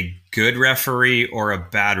he's a good referee or a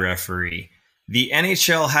bad referee, the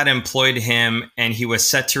NHL had employed him and he was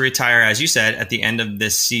set to retire, as you said, at the end of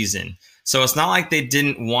this season. So it's not like they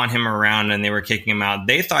didn't want him around and they were kicking him out.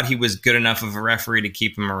 They thought he was good enough of a referee to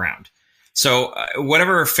keep him around. So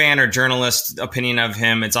whatever fan or journalist opinion of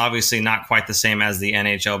him, it's obviously not quite the same as the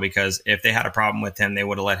NHL, because if they had a problem with him, they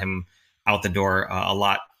would have let him out the door a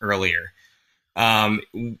lot earlier.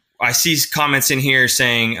 I see comments in here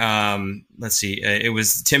saying, let's see, it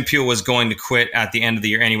was Tim Peel was going to quit at the end of the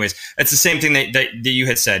year. Anyways, it's the same thing that you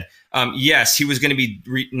had said. Yes, he was going to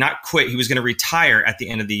be not quit. He was going to retire at the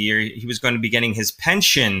end of the year. He was going to be getting his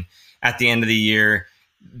pension at the end of the year.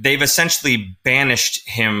 They've essentially banished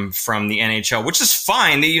him from the NHL, which is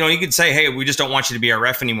fine. You could say, hey, we just don't want you to be our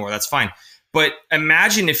ref anymore. That's fine. But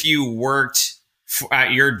imagine if you worked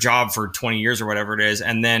at your job for 20 years or whatever it is,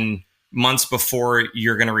 and then months before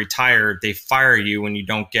you're going to retire, they fire you and you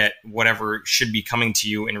don't get whatever should be coming to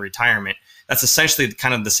you in retirement. That's essentially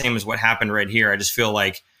kind of the same as what happened right here. I just feel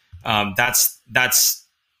like that's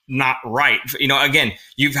not right. Again,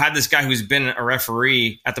 you've had this guy who's been a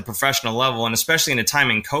referee at the professional level, and especially in a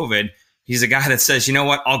time in COVID, he's a guy that says, you know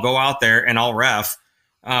what, I'll go out there and I'll ref,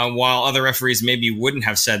 while other referees maybe wouldn't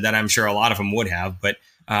have said that. I'm sure a lot of them would have, but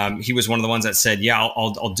he was one of the ones that said, yeah,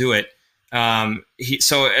 I'll do it.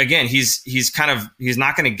 So again, he's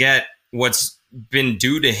not going to get what's been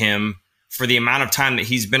due to him for the amount of time that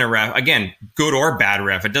he's been a ref. Again, good or bad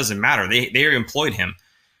ref, it doesn't matter. They employed him.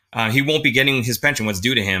 He won't be getting his pension, what's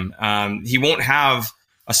due to him. He won't have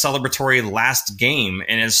a celebratory last game.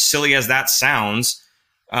 And as silly as that sounds,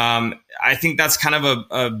 I think that's kind of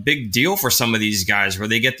a big deal for some of these guys, where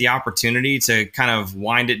they get the opportunity to kind of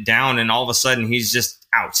wind it down and all of a sudden he's just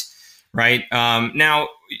out. Right. Now,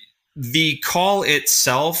 the call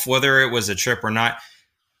itself, whether it was a trip or not,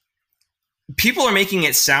 people are making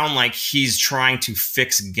it sound like he's trying to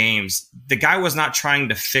fix games. The guy was not trying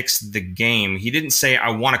to fix the game. He didn't say, I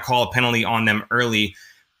want to call a penalty on them early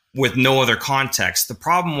with no other context. The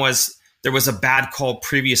problem was there was a bad call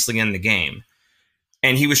previously in the game,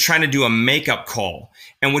 and he was trying to do a makeup call.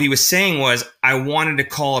 And what he was saying was, I wanted to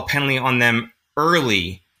call a penalty on them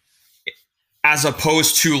early, as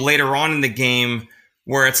opposed to later on in the game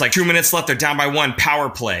where it's like 2 minutes left, they're down by 1, power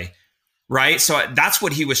play, right? So that's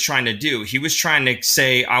what he was trying to do. He was trying to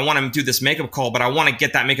say, I want to do this makeup call, but I want to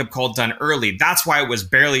get that makeup call done early. That's why it was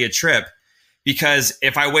barely a trip, because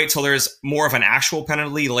if I wait till there's more of an actual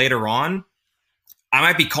penalty later on, I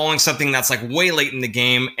might be calling something that's like way late in the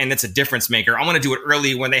game and it's a difference maker. I want to do it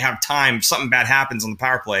early when they have time. Something bad happens on the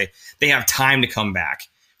power play, they have time to come back,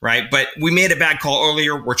 right? But we made a bad call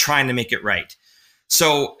earlier. We're trying to make it right.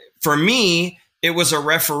 So for me, it was a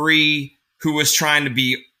referee who was trying to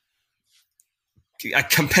be a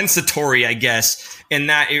compensatory, I guess, in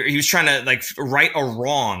that he was trying to like right a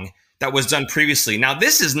wrong that was done previously. Now,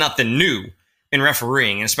 this is nothing new in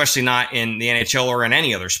refereeing, and especially not in the NHL or in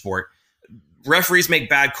any other sport. Referees make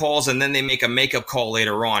bad calls and then they make a makeup call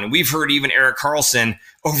later on. And we've heard even Erik Karlsson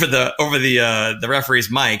over the referee's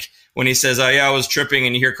mic when he says, "Oh yeah, I was tripping,"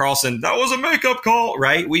 and you hear Karlsson, "That was a makeup call,"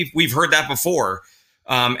 right? We've heard that before.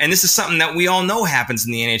 And this is something that we all know happens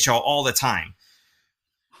in the NHL all the time.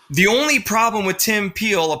 The only problem with Tim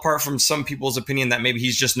Peel, apart from some people's opinion that maybe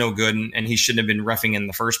he's just no good and he shouldn't have been reffing in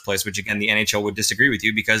the first place, which again, the NHL would disagree with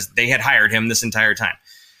you because they had hired him this entire time.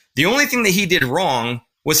 The only thing that he did wrong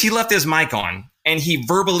was he left his mic on and he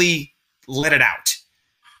verbally let it out.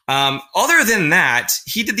 Other than that,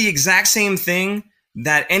 he did the exact same thing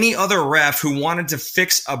that any other ref who wanted to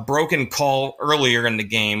fix a broken call earlier in the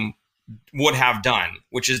game would have done,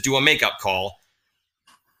 which is do a makeup call.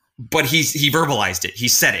 But he verbalized it. He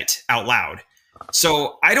said it out loud.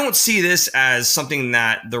 So I don't see this as something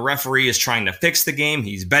that the referee is trying to fix the game.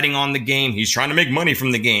 He's betting on the game. He's trying to make money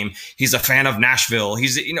from the game. He's a fan of Nashville.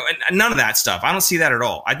 He's, none of that stuff. I don't see that at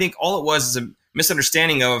all. I think all it was is a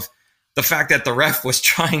misunderstanding of the fact that the ref was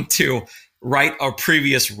trying to right a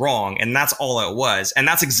previous wrong. And that's all it was. And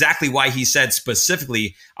that's exactly why he said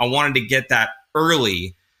specifically, I wanted to get that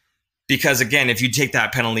early. Because, again, if you take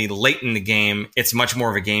that penalty late in the game, it's much more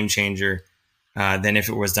of a game changer than if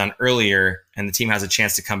it was done earlier and the team has a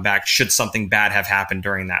chance to come back should something bad have happened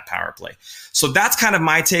during that power play. So that's kind of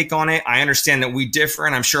my take on it. I understand that we differ,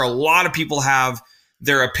 and I'm sure a lot of people have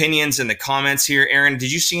their opinions in the comments here. Aaron,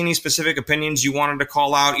 did you see any specific opinions you wanted to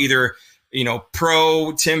call out, either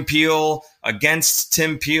pro Tim Peel, against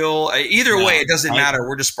Tim Peel? Either way, it doesn't matter.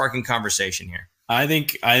 We're just sparking conversation here. I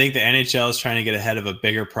think the NHL is trying to get ahead of a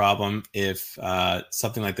bigger problem if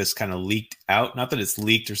something like this kind of leaked out. Not that it's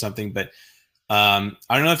leaked or something, but I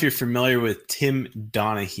don't know if you're familiar with Tim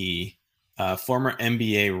Donaghy, former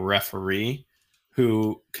NBA referee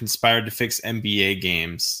who conspired to fix NBA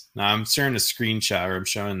games. Now I'm sharing a screenshot, or I'm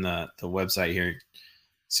showing the website here.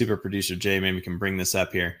 Super producer Jay maybe can bring this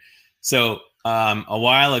up here. So a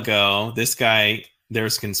while ago, this guy, there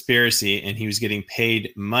was conspiracy and he was getting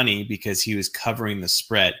paid money because he was covering the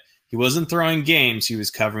spread. He wasn't throwing games. He was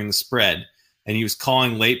covering the spread, and he was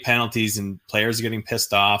calling late penalties and players getting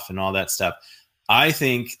pissed off and all that stuff. I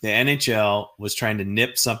think the NHL was trying to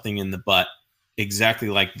nip something in the butt exactly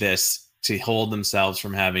like this to hold themselves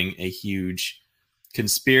from having a huge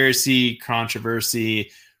conspiracy,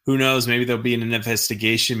 controversy. Who knows? Maybe there'll be an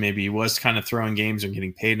investigation. Maybe he was kind of throwing games and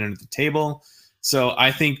getting paid under the table. So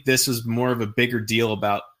I think this was more of a bigger deal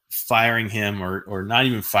about firing him or not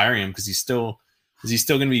even firing him, because is he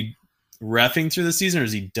still going to be reffing through the season, or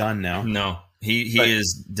is he done now? No, he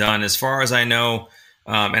is done as far as I know.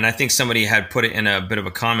 And I think somebody had put it in a bit of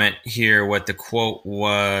a comment here. What the quote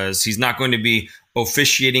was, he's not going to be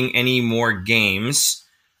officiating any more games.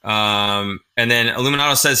 And then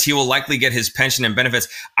Illuminato says he will likely get his pension and benefits.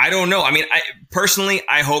 I don't know. I mean, personally,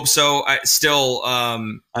 I hope so.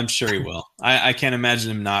 I'm sure he will. I can't imagine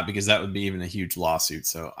him not, because that would be even a huge lawsuit.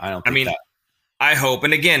 So I don't think that. I hope.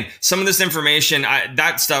 And again, some of this information,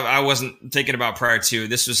 that stuff I wasn't thinking about prior to.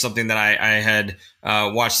 This was something that I had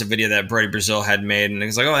watched a video that Brody Brazil had made. And it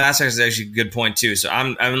was like, oh, that's actually a good point too. So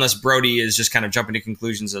unless Brody is just kind of jumping to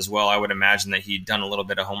conclusions as well, I would imagine that he'd done a little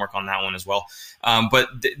bit of homework on that one as well. But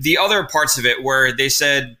the other parts of it where they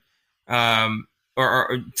said,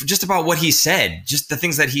 or just about what he said, just the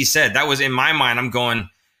things that he said, that was in my mind, I'm going,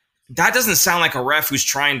 that doesn't sound like a ref who's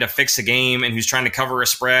trying to fix a game and who's trying to cover a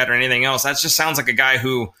spread or anything else. That just sounds like a guy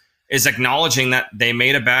who is acknowledging that they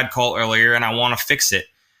made a bad call earlier and I want to fix it.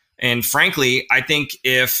 And frankly, I think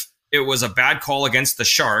if it was a bad call against the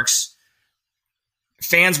Sharks,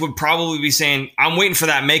 fans would probably be saying, I'm waiting for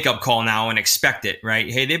that makeup call now and expect it, right?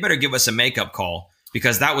 Hey, they better give us a makeup call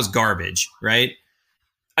because that was garbage, right?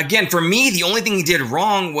 Again, for me, the only thing he did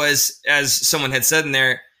wrong was, as someone had said in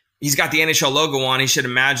there, he's got the NHL logo on. He should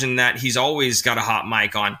imagine that he's always got a hot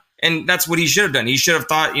mic on. And that's what he should have done. He should have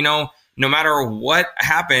thought, no matter what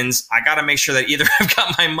happens, I got to make sure that either I've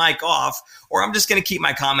got my mic off or I'm just going to keep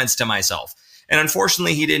my comments to myself. And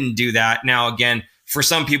unfortunately, he didn't do that. Now, again, for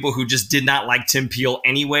some people who just did not like Tim Peel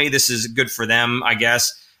anyway, this is good for them, I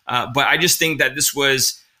guess. But I just think that this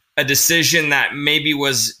was a decision that maybe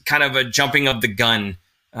was kind of a jumping of the gun.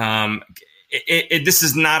 This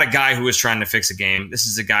is not a guy who is trying to fix a game. This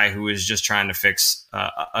is a guy who is just trying to fix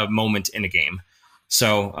a moment in a game.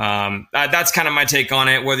 So that's kind of my take on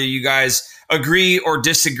it. Whether you guys agree or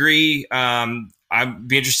disagree, I'd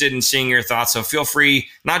be interested in seeing your thoughts. So feel free,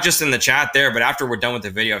 not just in the chat there, but after we're done with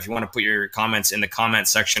the video, if you want to put your comments in the comment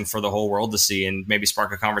section for the whole world to see and maybe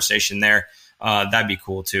spark a conversation there, that'd be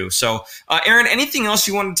cool too. So Aaron, anything else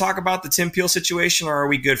you want to talk about the Tim Peel situation, or are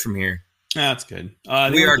we good from here? That's good.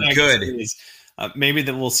 We are good. Maybe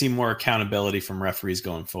that we'll see more accountability from referees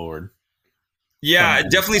going forward. Yeah,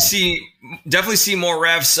 definitely see more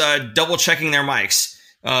refs double checking their mics.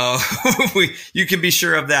 You can be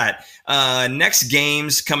sure of that. Next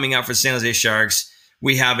games coming up for San Jose Sharks.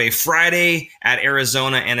 We have a Friday at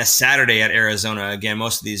Arizona and a Saturday at Arizona. Again,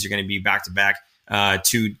 most of these are going to be back-to-back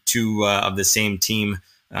two of the same team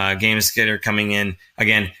games that are coming in.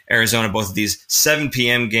 Again, Arizona, both of these 7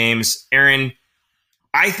 p.m. games. Aaron,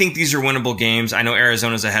 I think these are winnable games. I know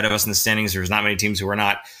Arizona's ahead of us in the standings. There's not many teams who are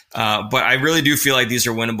not. But I really do feel like these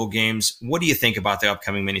are winnable games. What do you think about the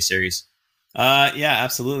upcoming miniseries? Yeah,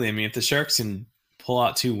 absolutely. I mean, if the Sharks can pull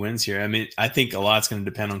out 2 wins here, I mean, I think a lot's going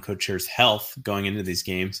to depend on Coach Scher's health going into these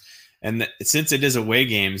games. And since it is away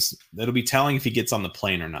games, that'll be telling if he gets on the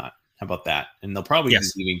plane or not. How about that? And they'll probably be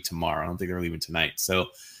leaving tomorrow. I don't think they're leaving tonight. So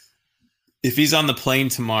if he's on the plane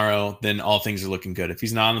tomorrow, then all things are looking good. If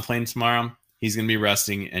he's not on the plane tomorrow, he's going to be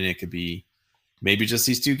resting, and it could be maybe just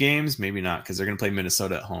these 2 games, maybe not, because they're going to play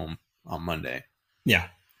Minnesota at home on Monday. Yeah.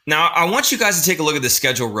 Now, I want you guys to take a look at the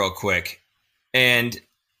schedule real quick and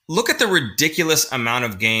look at the ridiculous amount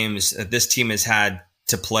of games that this team has had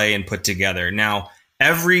to play and put together. Now,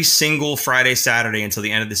 every single Friday, Saturday until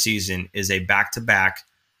the end of the season is a back-to-back.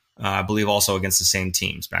 I believe also against the same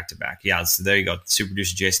teams, back-to-back. Yeah, so there you go. Super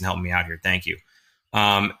producer Jason helped me out here. Thank you.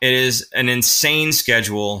 It is an insane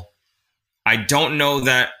schedule. I don't know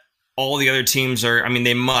that all the other teams are. I mean,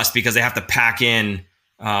 they must, because they have to pack in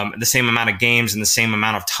the same amount of games in the same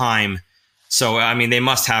amount of time. So, I mean, they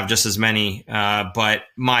must have just as many. But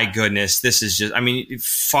my goodness, this is just, I mean,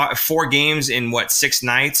 4 games in 6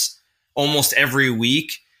 nights, almost every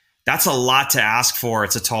week. That's a lot to ask for.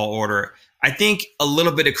 It's a tall order. I think a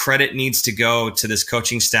little bit of credit needs to go to this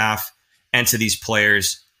coaching staff and to these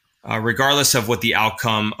players, regardless of what the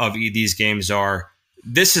outcome of these games are.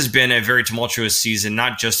 This has been a very tumultuous season,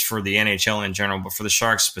 not just for the NHL in general, but for the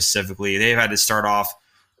Sharks specifically. They've had to start off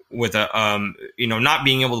with not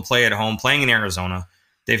being able to play at home, playing in Arizona.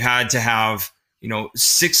 They've had to have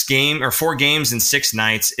 4 games in 6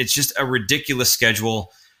 nights. It's just a ridiculous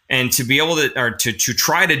schedule, and to be able to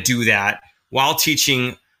try to do that while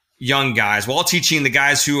teaching young guys, while teaching the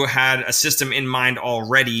guys who had a system in mind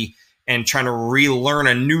already and trying to relearn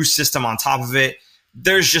a new system on top of it.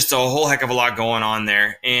 There's just a whole heck of a lot going on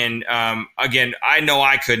there. And again, I know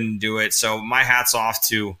I couldn't do it. So my hat's off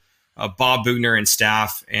to Bob Boughner and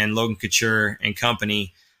staff and Logan Couture and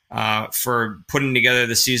company for putting together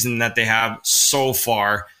the season that they have so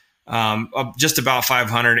far. Just about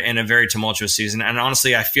 500 in a very tumultuous season. And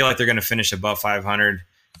honestly, I feel like they're going to finish above 500.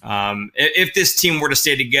 If this team were to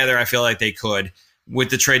stay together, I feel like they could. With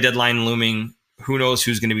the trade deadline looming, who knows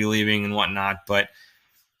who's going to be leaving and whatnot. But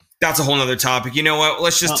that's a whole nother topic. You know what?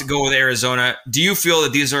 Let's just go with Arizona. Do you feel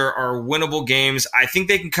that these are winnable games? I think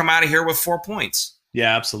they can come out of here with 4 points.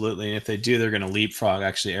 Yeah, absolutely. And if they do, they're going to leapfrog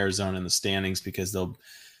actually Arizona in the standings, because they'll,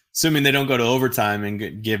 assuming they don't go to overtime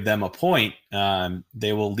and give them a point,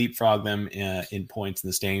 they will leapfrog them in points in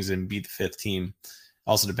the standings and beat the 5th team.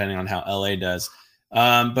 Also, depending on how LA does.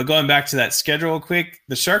 But going back to that schedule real quick,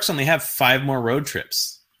 the Sharks only have 5 more road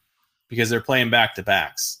trips because they're playing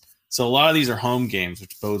back-to-backs. So a lot of these are home games,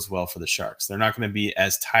 which bodes well for the Sharks. They're not going to be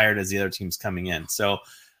as tired as the other teams coming in. So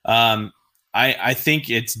I think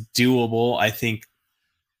it's doable. I think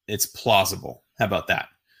it's plausible. How about that?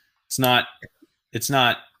 It's not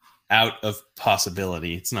out of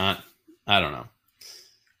possibility. It's not, I don't know.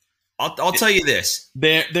 I'll tell you this.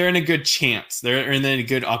 They're in a good chance. They're in a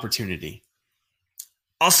good opportunity.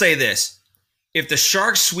 I'll say this. If the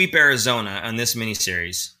Sharks sweep Arizona on this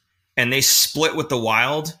miniseries and they split with the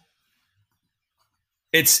Wild,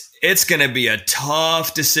 it's going to be a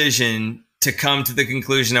tough decision to come to the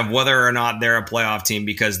conclusion of whether or not they're a playoff team,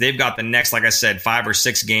 because they've got the next, like I said, 5 or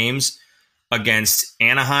 6 games against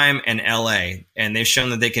Anaheim and LA, and they've shown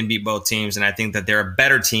that they can beat both teams, and I think that they're a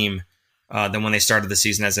better team than when they started the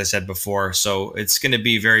season, as I said before. So it's going to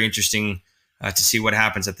be very interesting to see what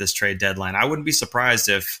happens at this trade deadline. I wouldn't be surprised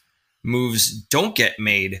if moves don't get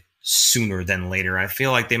made sooner than later. I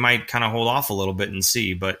feel like they might kind of hold off a little bit and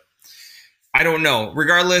see, but I don't know.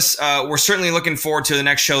 Regardless, we're certainly looking forward to the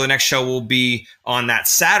next show. The next show will be on that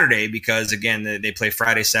Saturday because, again, they play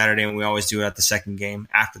Friday, Saturday, and we always do it at the second game,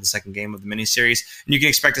 after the second game of the miniseries. And you can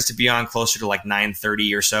expect us to be on closer to like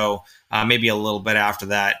 9:30 or so, maybe a little bit after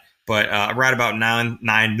that. But right about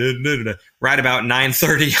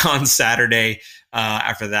 9:30 on Saturday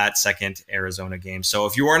after that second Arizona game. So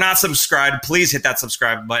if you are not subscribed, please hit that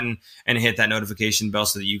subscribe button and hit that notification bell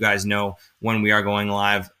so that you guys know when we are going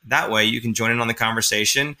live. That way you can join in on the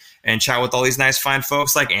conversation and chat with all these nice, fine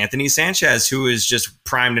folks like Anthony Sanchez, who is just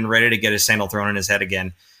primed and ready to get his sandal thrown in his head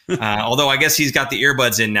again. Although I guess he's got the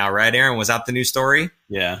earbuds in now, right, Aaron? Was that the new story?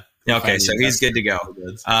 Yeah. Okay, so he's good to go.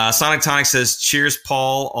 Sonic Tonic says, "Cheers,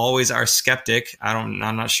 Paul. Always our skeptic." I'm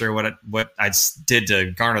not sure what I did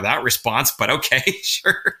to garner that response, but okay,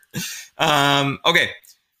 sure. Okay,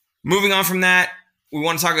 moving on from that. we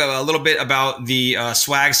want to talk a little bit about the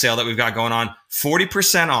swag sale that we've got going on.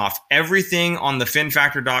 40% off everything on the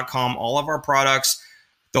finfactor.com, all of our products,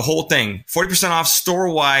 the whole thing. 40% off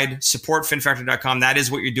store-wide. Support finfactor.com. That is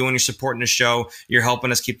what you're doing. You're supporting the show. You're helping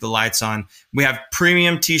us keep the lights on. We have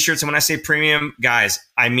premium t-shirts. And when I say premium, guys,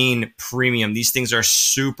 I mean premium. These things are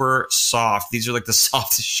super soft. These are like the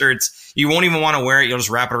softest shirts. You won't even want to wear it. You'll just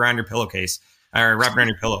wrap it around your pillowcase or wrap it around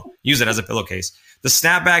your pillow. Use it as a pillowcase. The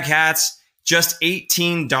snapback hats, just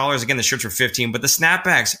 $18. Again, the shirts were $15, but the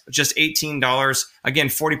snapbacks, just $18. Again,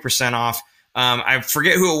 40% off. I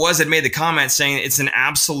forget who it was that made the comment saying it's an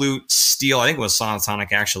absolute steal. I think it was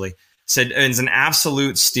Sonatonic actually. Said it's an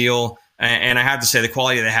absolute steal. And I have to say the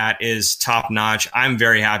quality of the hat is top notch. I'm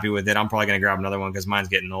very happy with it. I'm probably going to grab another one because mine's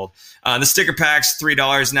getting old. The sticker packs,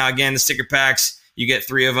 $3. Now, again, the sticker packs, you get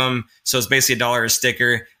 3 of them. So it's basically $1 a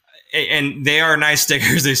sticker. And they are nice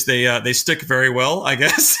stickers. They stick very well, I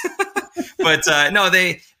guess. But no,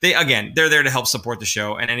 they're there to help support the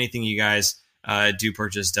show, and anything you guys do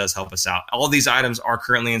purchase does help us out. All these items are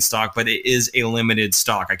currently in stock, but it is a limited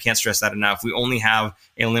stock. I can't stress that enough. We only have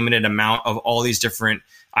a limited amount of all these different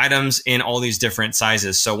items in all these different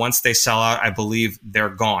sizes. So once they sell out, I believe they're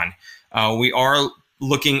gone. We are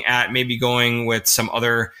looking at maybe going with some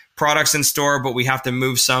other products in store, but we have to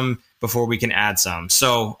move some before we can add some.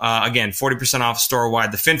 So again, 40% off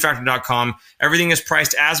store-wide, thefinfactor.com. Everything is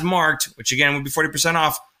priced as marked, which again would be 40%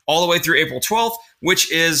 off all the way through April 12th,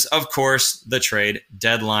 which is, of course, the trade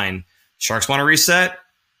deadline. Sharks want to reset.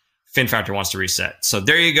 FinFactor wants to reset. So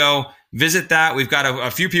there you go. Visit that. We've got a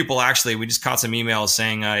few people, actually. We just caught some emails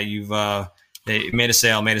saying they made a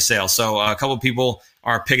sale. So a couple of people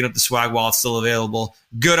are picking up the swag while it's still available.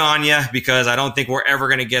 Good on you, because I don't think we're ever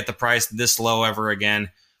going to get the price this low ever again.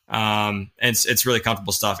 And it's really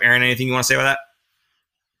comfortable stuff. Aaron, anything you want to say about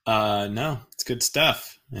that? No, it's good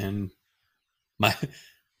stuff. And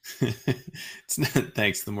it's not,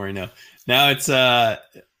 thanks. The more you know. Now it's how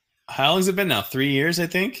long has it been now? 3 years, I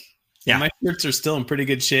think. Yeah. And my shirts are still in pretty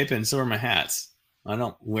good shape, and so are my hats. I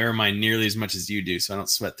don't wear mine nearly as much as you do, so I don't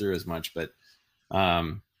sweat through as much. But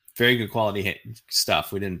very good quality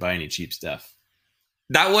stuff. We didn't buy any cheap stuff.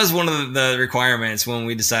 That was one of the requirements when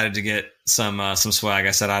we decided to get some swag.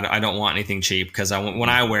 I said I don't want anything cheap, because when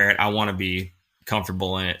I wear it, I want to be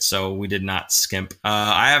comfortable in it. So we did not skimp.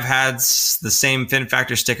 I have had the same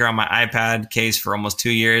FinFactor sticker on my iPad case for almost 2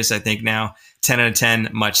 years, I think now. 10 out of 10,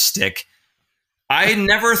 much stick. I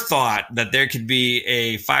never thought that there could be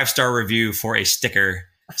a 5-star review for a sticker.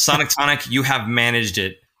 Sonic Tonic, you have managed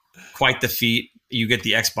it. Quite the feat. You get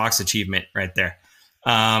the Xbox achievement right there.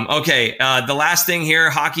 Okay, the last thing here,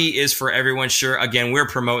 hockey is for everyone. Sure, again, we're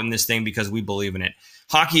promoting this thing because we believe in it.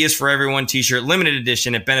 Hockey is for everyone t-shirt, limited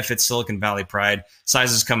edition. It benefits Silicon Valley Pride.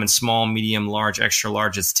 Sizes come in small, medium, large, extra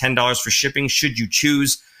large. It's $10 for shipping should you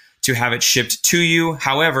choose to have it shipped to you.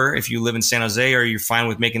 However, if you live in San Jose or you're fine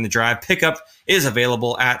with making the drive, pickup is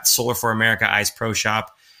available at Solar for America Ice Pro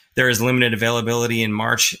Shop. There is limited availability in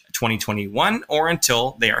March 2021 or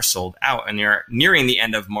until they are sold out. And they're nearing the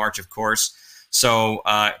end of March, of course. So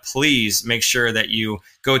please make sure that you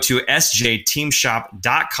go to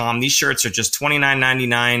sjteamshop.com. These shirts are just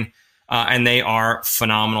 $29.99, and they are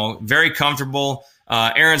phenomenal. Very comfortable.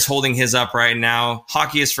 Aaron's holding his up right now.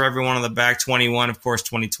 Hockey is for everyone on the back. 21, of course,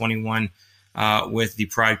 2021 with the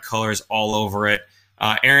Pride colors all over it.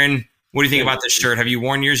 Aaron, what do you think about this shirt? Have you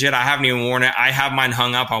worn yours yet? I haven't even worn it. I have mine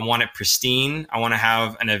hung up. I want it pristine. I want to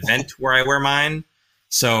have an event where I wear mine.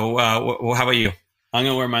 So how about you? I'm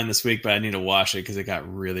going to wear mine this week, but I need to wash it because it got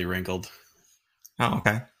really wrinkled. Oh,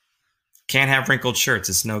 okay. Can't have wrinkled shirts.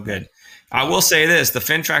 It's no good. I will say this. The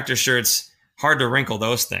FinFactor shirts, hard to wrinkle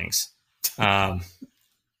those things. I'm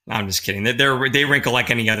just kidding. They wrinkle like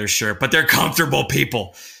any other shirt, but they're comfortable,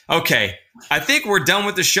 people. Okay. I think we're done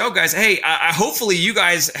with the show, guys. Hey, hopefully you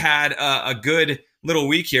guys had a good little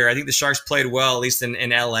week here. I think the Sharks played well, at least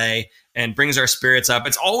in LA, and brings our spirits up.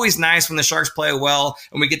 It's always nice when the Sharks play well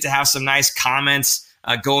and we get to have some nice comments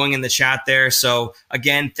going in the chat there. So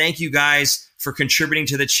again, thank you guys for contributing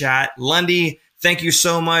to the chat. Lundy, thank you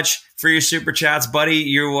so much for your super chats, buddy.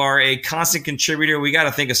 You are a constant contributor. We got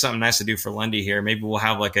to think of something nice to do for Lundy here. Maybe we'll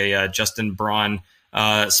have like a Justin Braun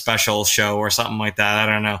special show or something like that.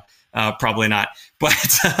 I don't know. Probably not. But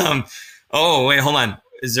oh, wait, hold on.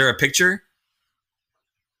 Is there a picture?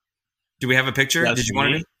 Do we have a picture? Did you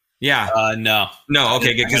want to? Yeah. No.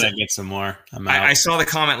 Okay, good. I'm gonna get some more. I saw the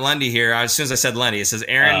comment Lundy here. As soon as I said Lundy, it says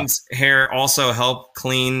Aaron's hair also help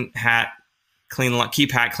keep hat clean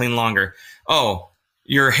longer. Oh,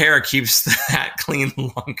 your hair keeps the hat clean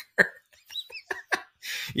longer.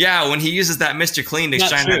 Yeah, when he uses that Mr. Clean to Not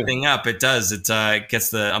shine true. that thing up, it does. It gets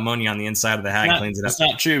the ammonia on the inside of the hat and cleans it up. That's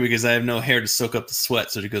not true because I have no hair to soak up the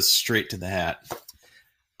sweat, so it goes straight to the hat.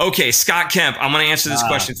 Okay, Scott Kemp, I'm going to answer this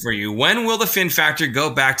question for you. When will the Fin Factor go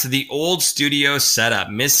back to the old studio setup?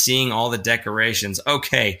 Miss seeing all the decorations.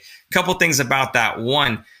 Okay, couple things about that.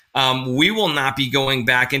 One, we will not be going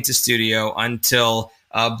back into studio until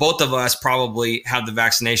both of us probably have the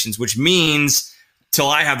vaccinations, which means till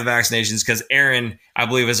I have the vaccinations, because Aaron, I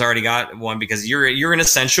believe, has already got one because you're an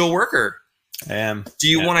essential worker. I am. Do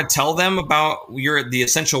you want to tell them about the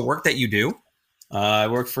essential work that you do? I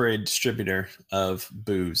work for a distributor of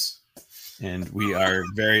booze, and we are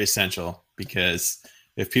very essential because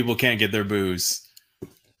if people can't get their booze,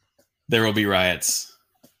 there will be riots.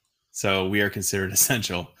 So we are considered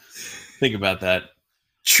essential. Think about that.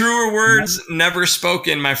 Truer words never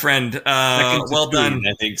spoken, my friend. Well done.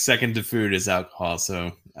 I think second to food is alcohol.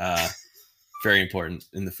 So very important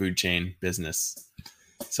in the food chain business.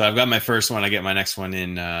 So I've got my first one. I get my next one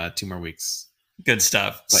in 2 more weeks. Good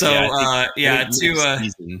stuff. But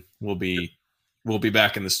season we'll be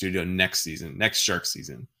back in the studio next shark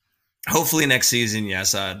season. Hopefully next season,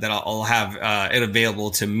 yes. That I'll have it available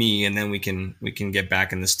to me, and then we can get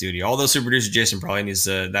back in the studio. Although super producer Jason probably needs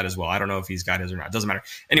that as well. I don't know if he's got his or not. Doesn't matter.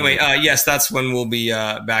 Anyway, yes, that's when we'll be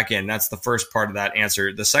back in. That's the first part of that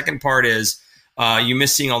answer. The second part is you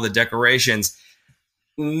miss seeing all the decorations.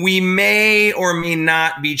 We may or may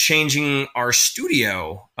not be changing our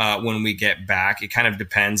studio when we get back. It kind of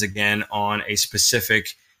depends, again, on a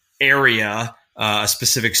specific area, a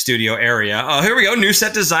specific studio area. Here we go. New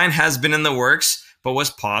set design has been in the works, but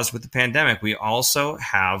was paused with the pandemic. We also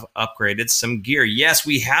have upgraded some gear. Yes,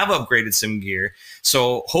 we have upgraded some gear.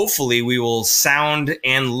 So hopefully we will sound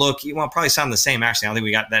and look, well, probably sound the same, actually. I don't think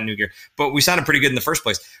we got that new gear, but we sounded pretty good in the first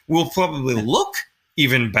place. We'll probably look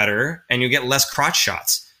even better, and you'll get less crotch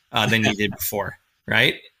shots than you did before,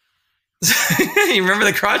 right? You remember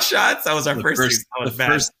the crotch shots? That was our first season. That was bad.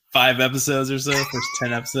 First 5 episodes or so, first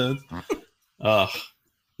 10 episodes. Oh,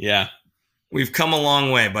 yeah. We've come a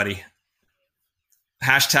long way, buddy.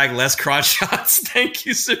 Hashtag less crotch shots. Thank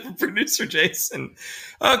you, super producer Jason.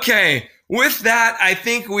 Okay, with that, I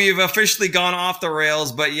think we've officially gone off the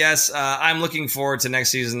rails. But yes, I'm looking forward to next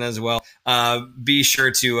season as well. Be sure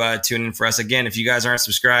to tune in for us. Again, if you guys aren't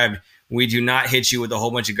subscribed, we do not hit you with a whole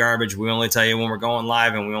bunch of garbage. We only tell you when we're going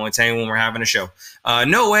live, and we only tell you when we're having a show.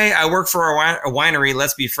 No way, I work for a winery.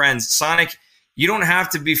 Let's be friends. Sonic, you don't have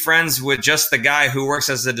to be friends with just the guy who works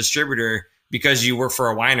as a distributor because you work for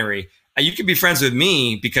a winery. You can be friends with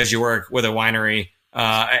me because you work with a winery,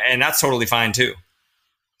 and that's totally fine too.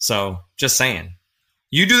 So just saying.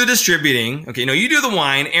 You do the distributing. Okay, no, you do the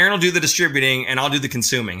wine. Aaron will do the distributing, and I'll do the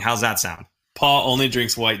consuming. How's that sound? Paul only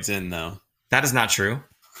drinks white Zin, though. That is not true.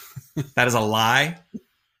 That is a lie.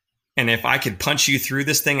 And if I could punch you through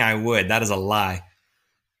this thing, I would. That is a lie.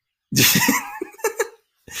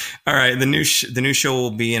 All right, the new show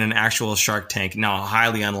will be in an actual Shark Tank. No,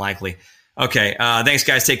 highly unlikely. Okay, thanks,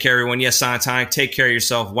 guys. Take care, everyone. Yes, Sonatonic, take care of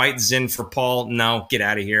yourself. White Zin for Paul. No, get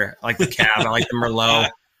out of here. I like the Cab. I like the Merlot.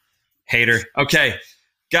 Hater. Okay,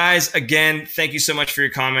 guys, again, thank you so much for your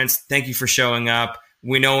comments. Thank you for showing up.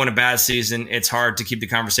 We know in a bad season, it's hard to keep the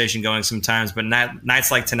conversation going sometimes, but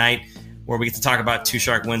nights like tonight, where we get to talk about 2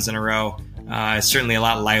 Shark wins in a row, it's certainly a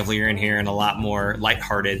lot livelier in here and a lot more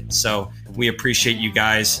lighthearted. So we appreciate you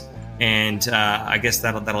guys. And I guess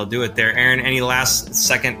that'll do it there. Aaron, any last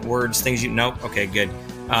second words, things you... Nope. Okay, good.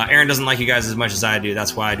 Aaron doesn't like you guys as much as I do.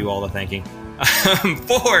 That's why I do all the thanking.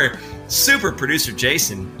 For super producer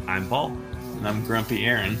Jason, I'm Paul. And I'm Grumpy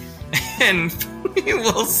Aaron. And we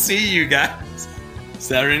will see you guys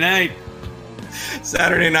Saturday night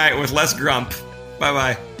with less grump.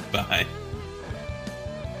 Bye-bye. Bye.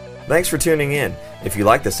 Thanks for tuning in. If you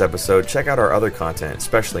like this episode, check out our other content,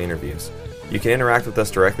 especially interviews. You can interact with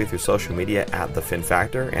us directly through social media at The Fin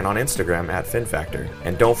Factor and on Instagram at Fin Factor.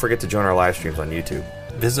 And don't forget to join our live streams on YouTube.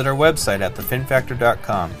 Visit our website at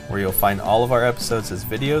thefinfactor.com, where you'll find all of our episodes as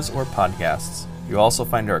videos or podcasts. You'll also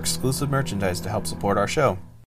find our exclusive merchandise to help support our show.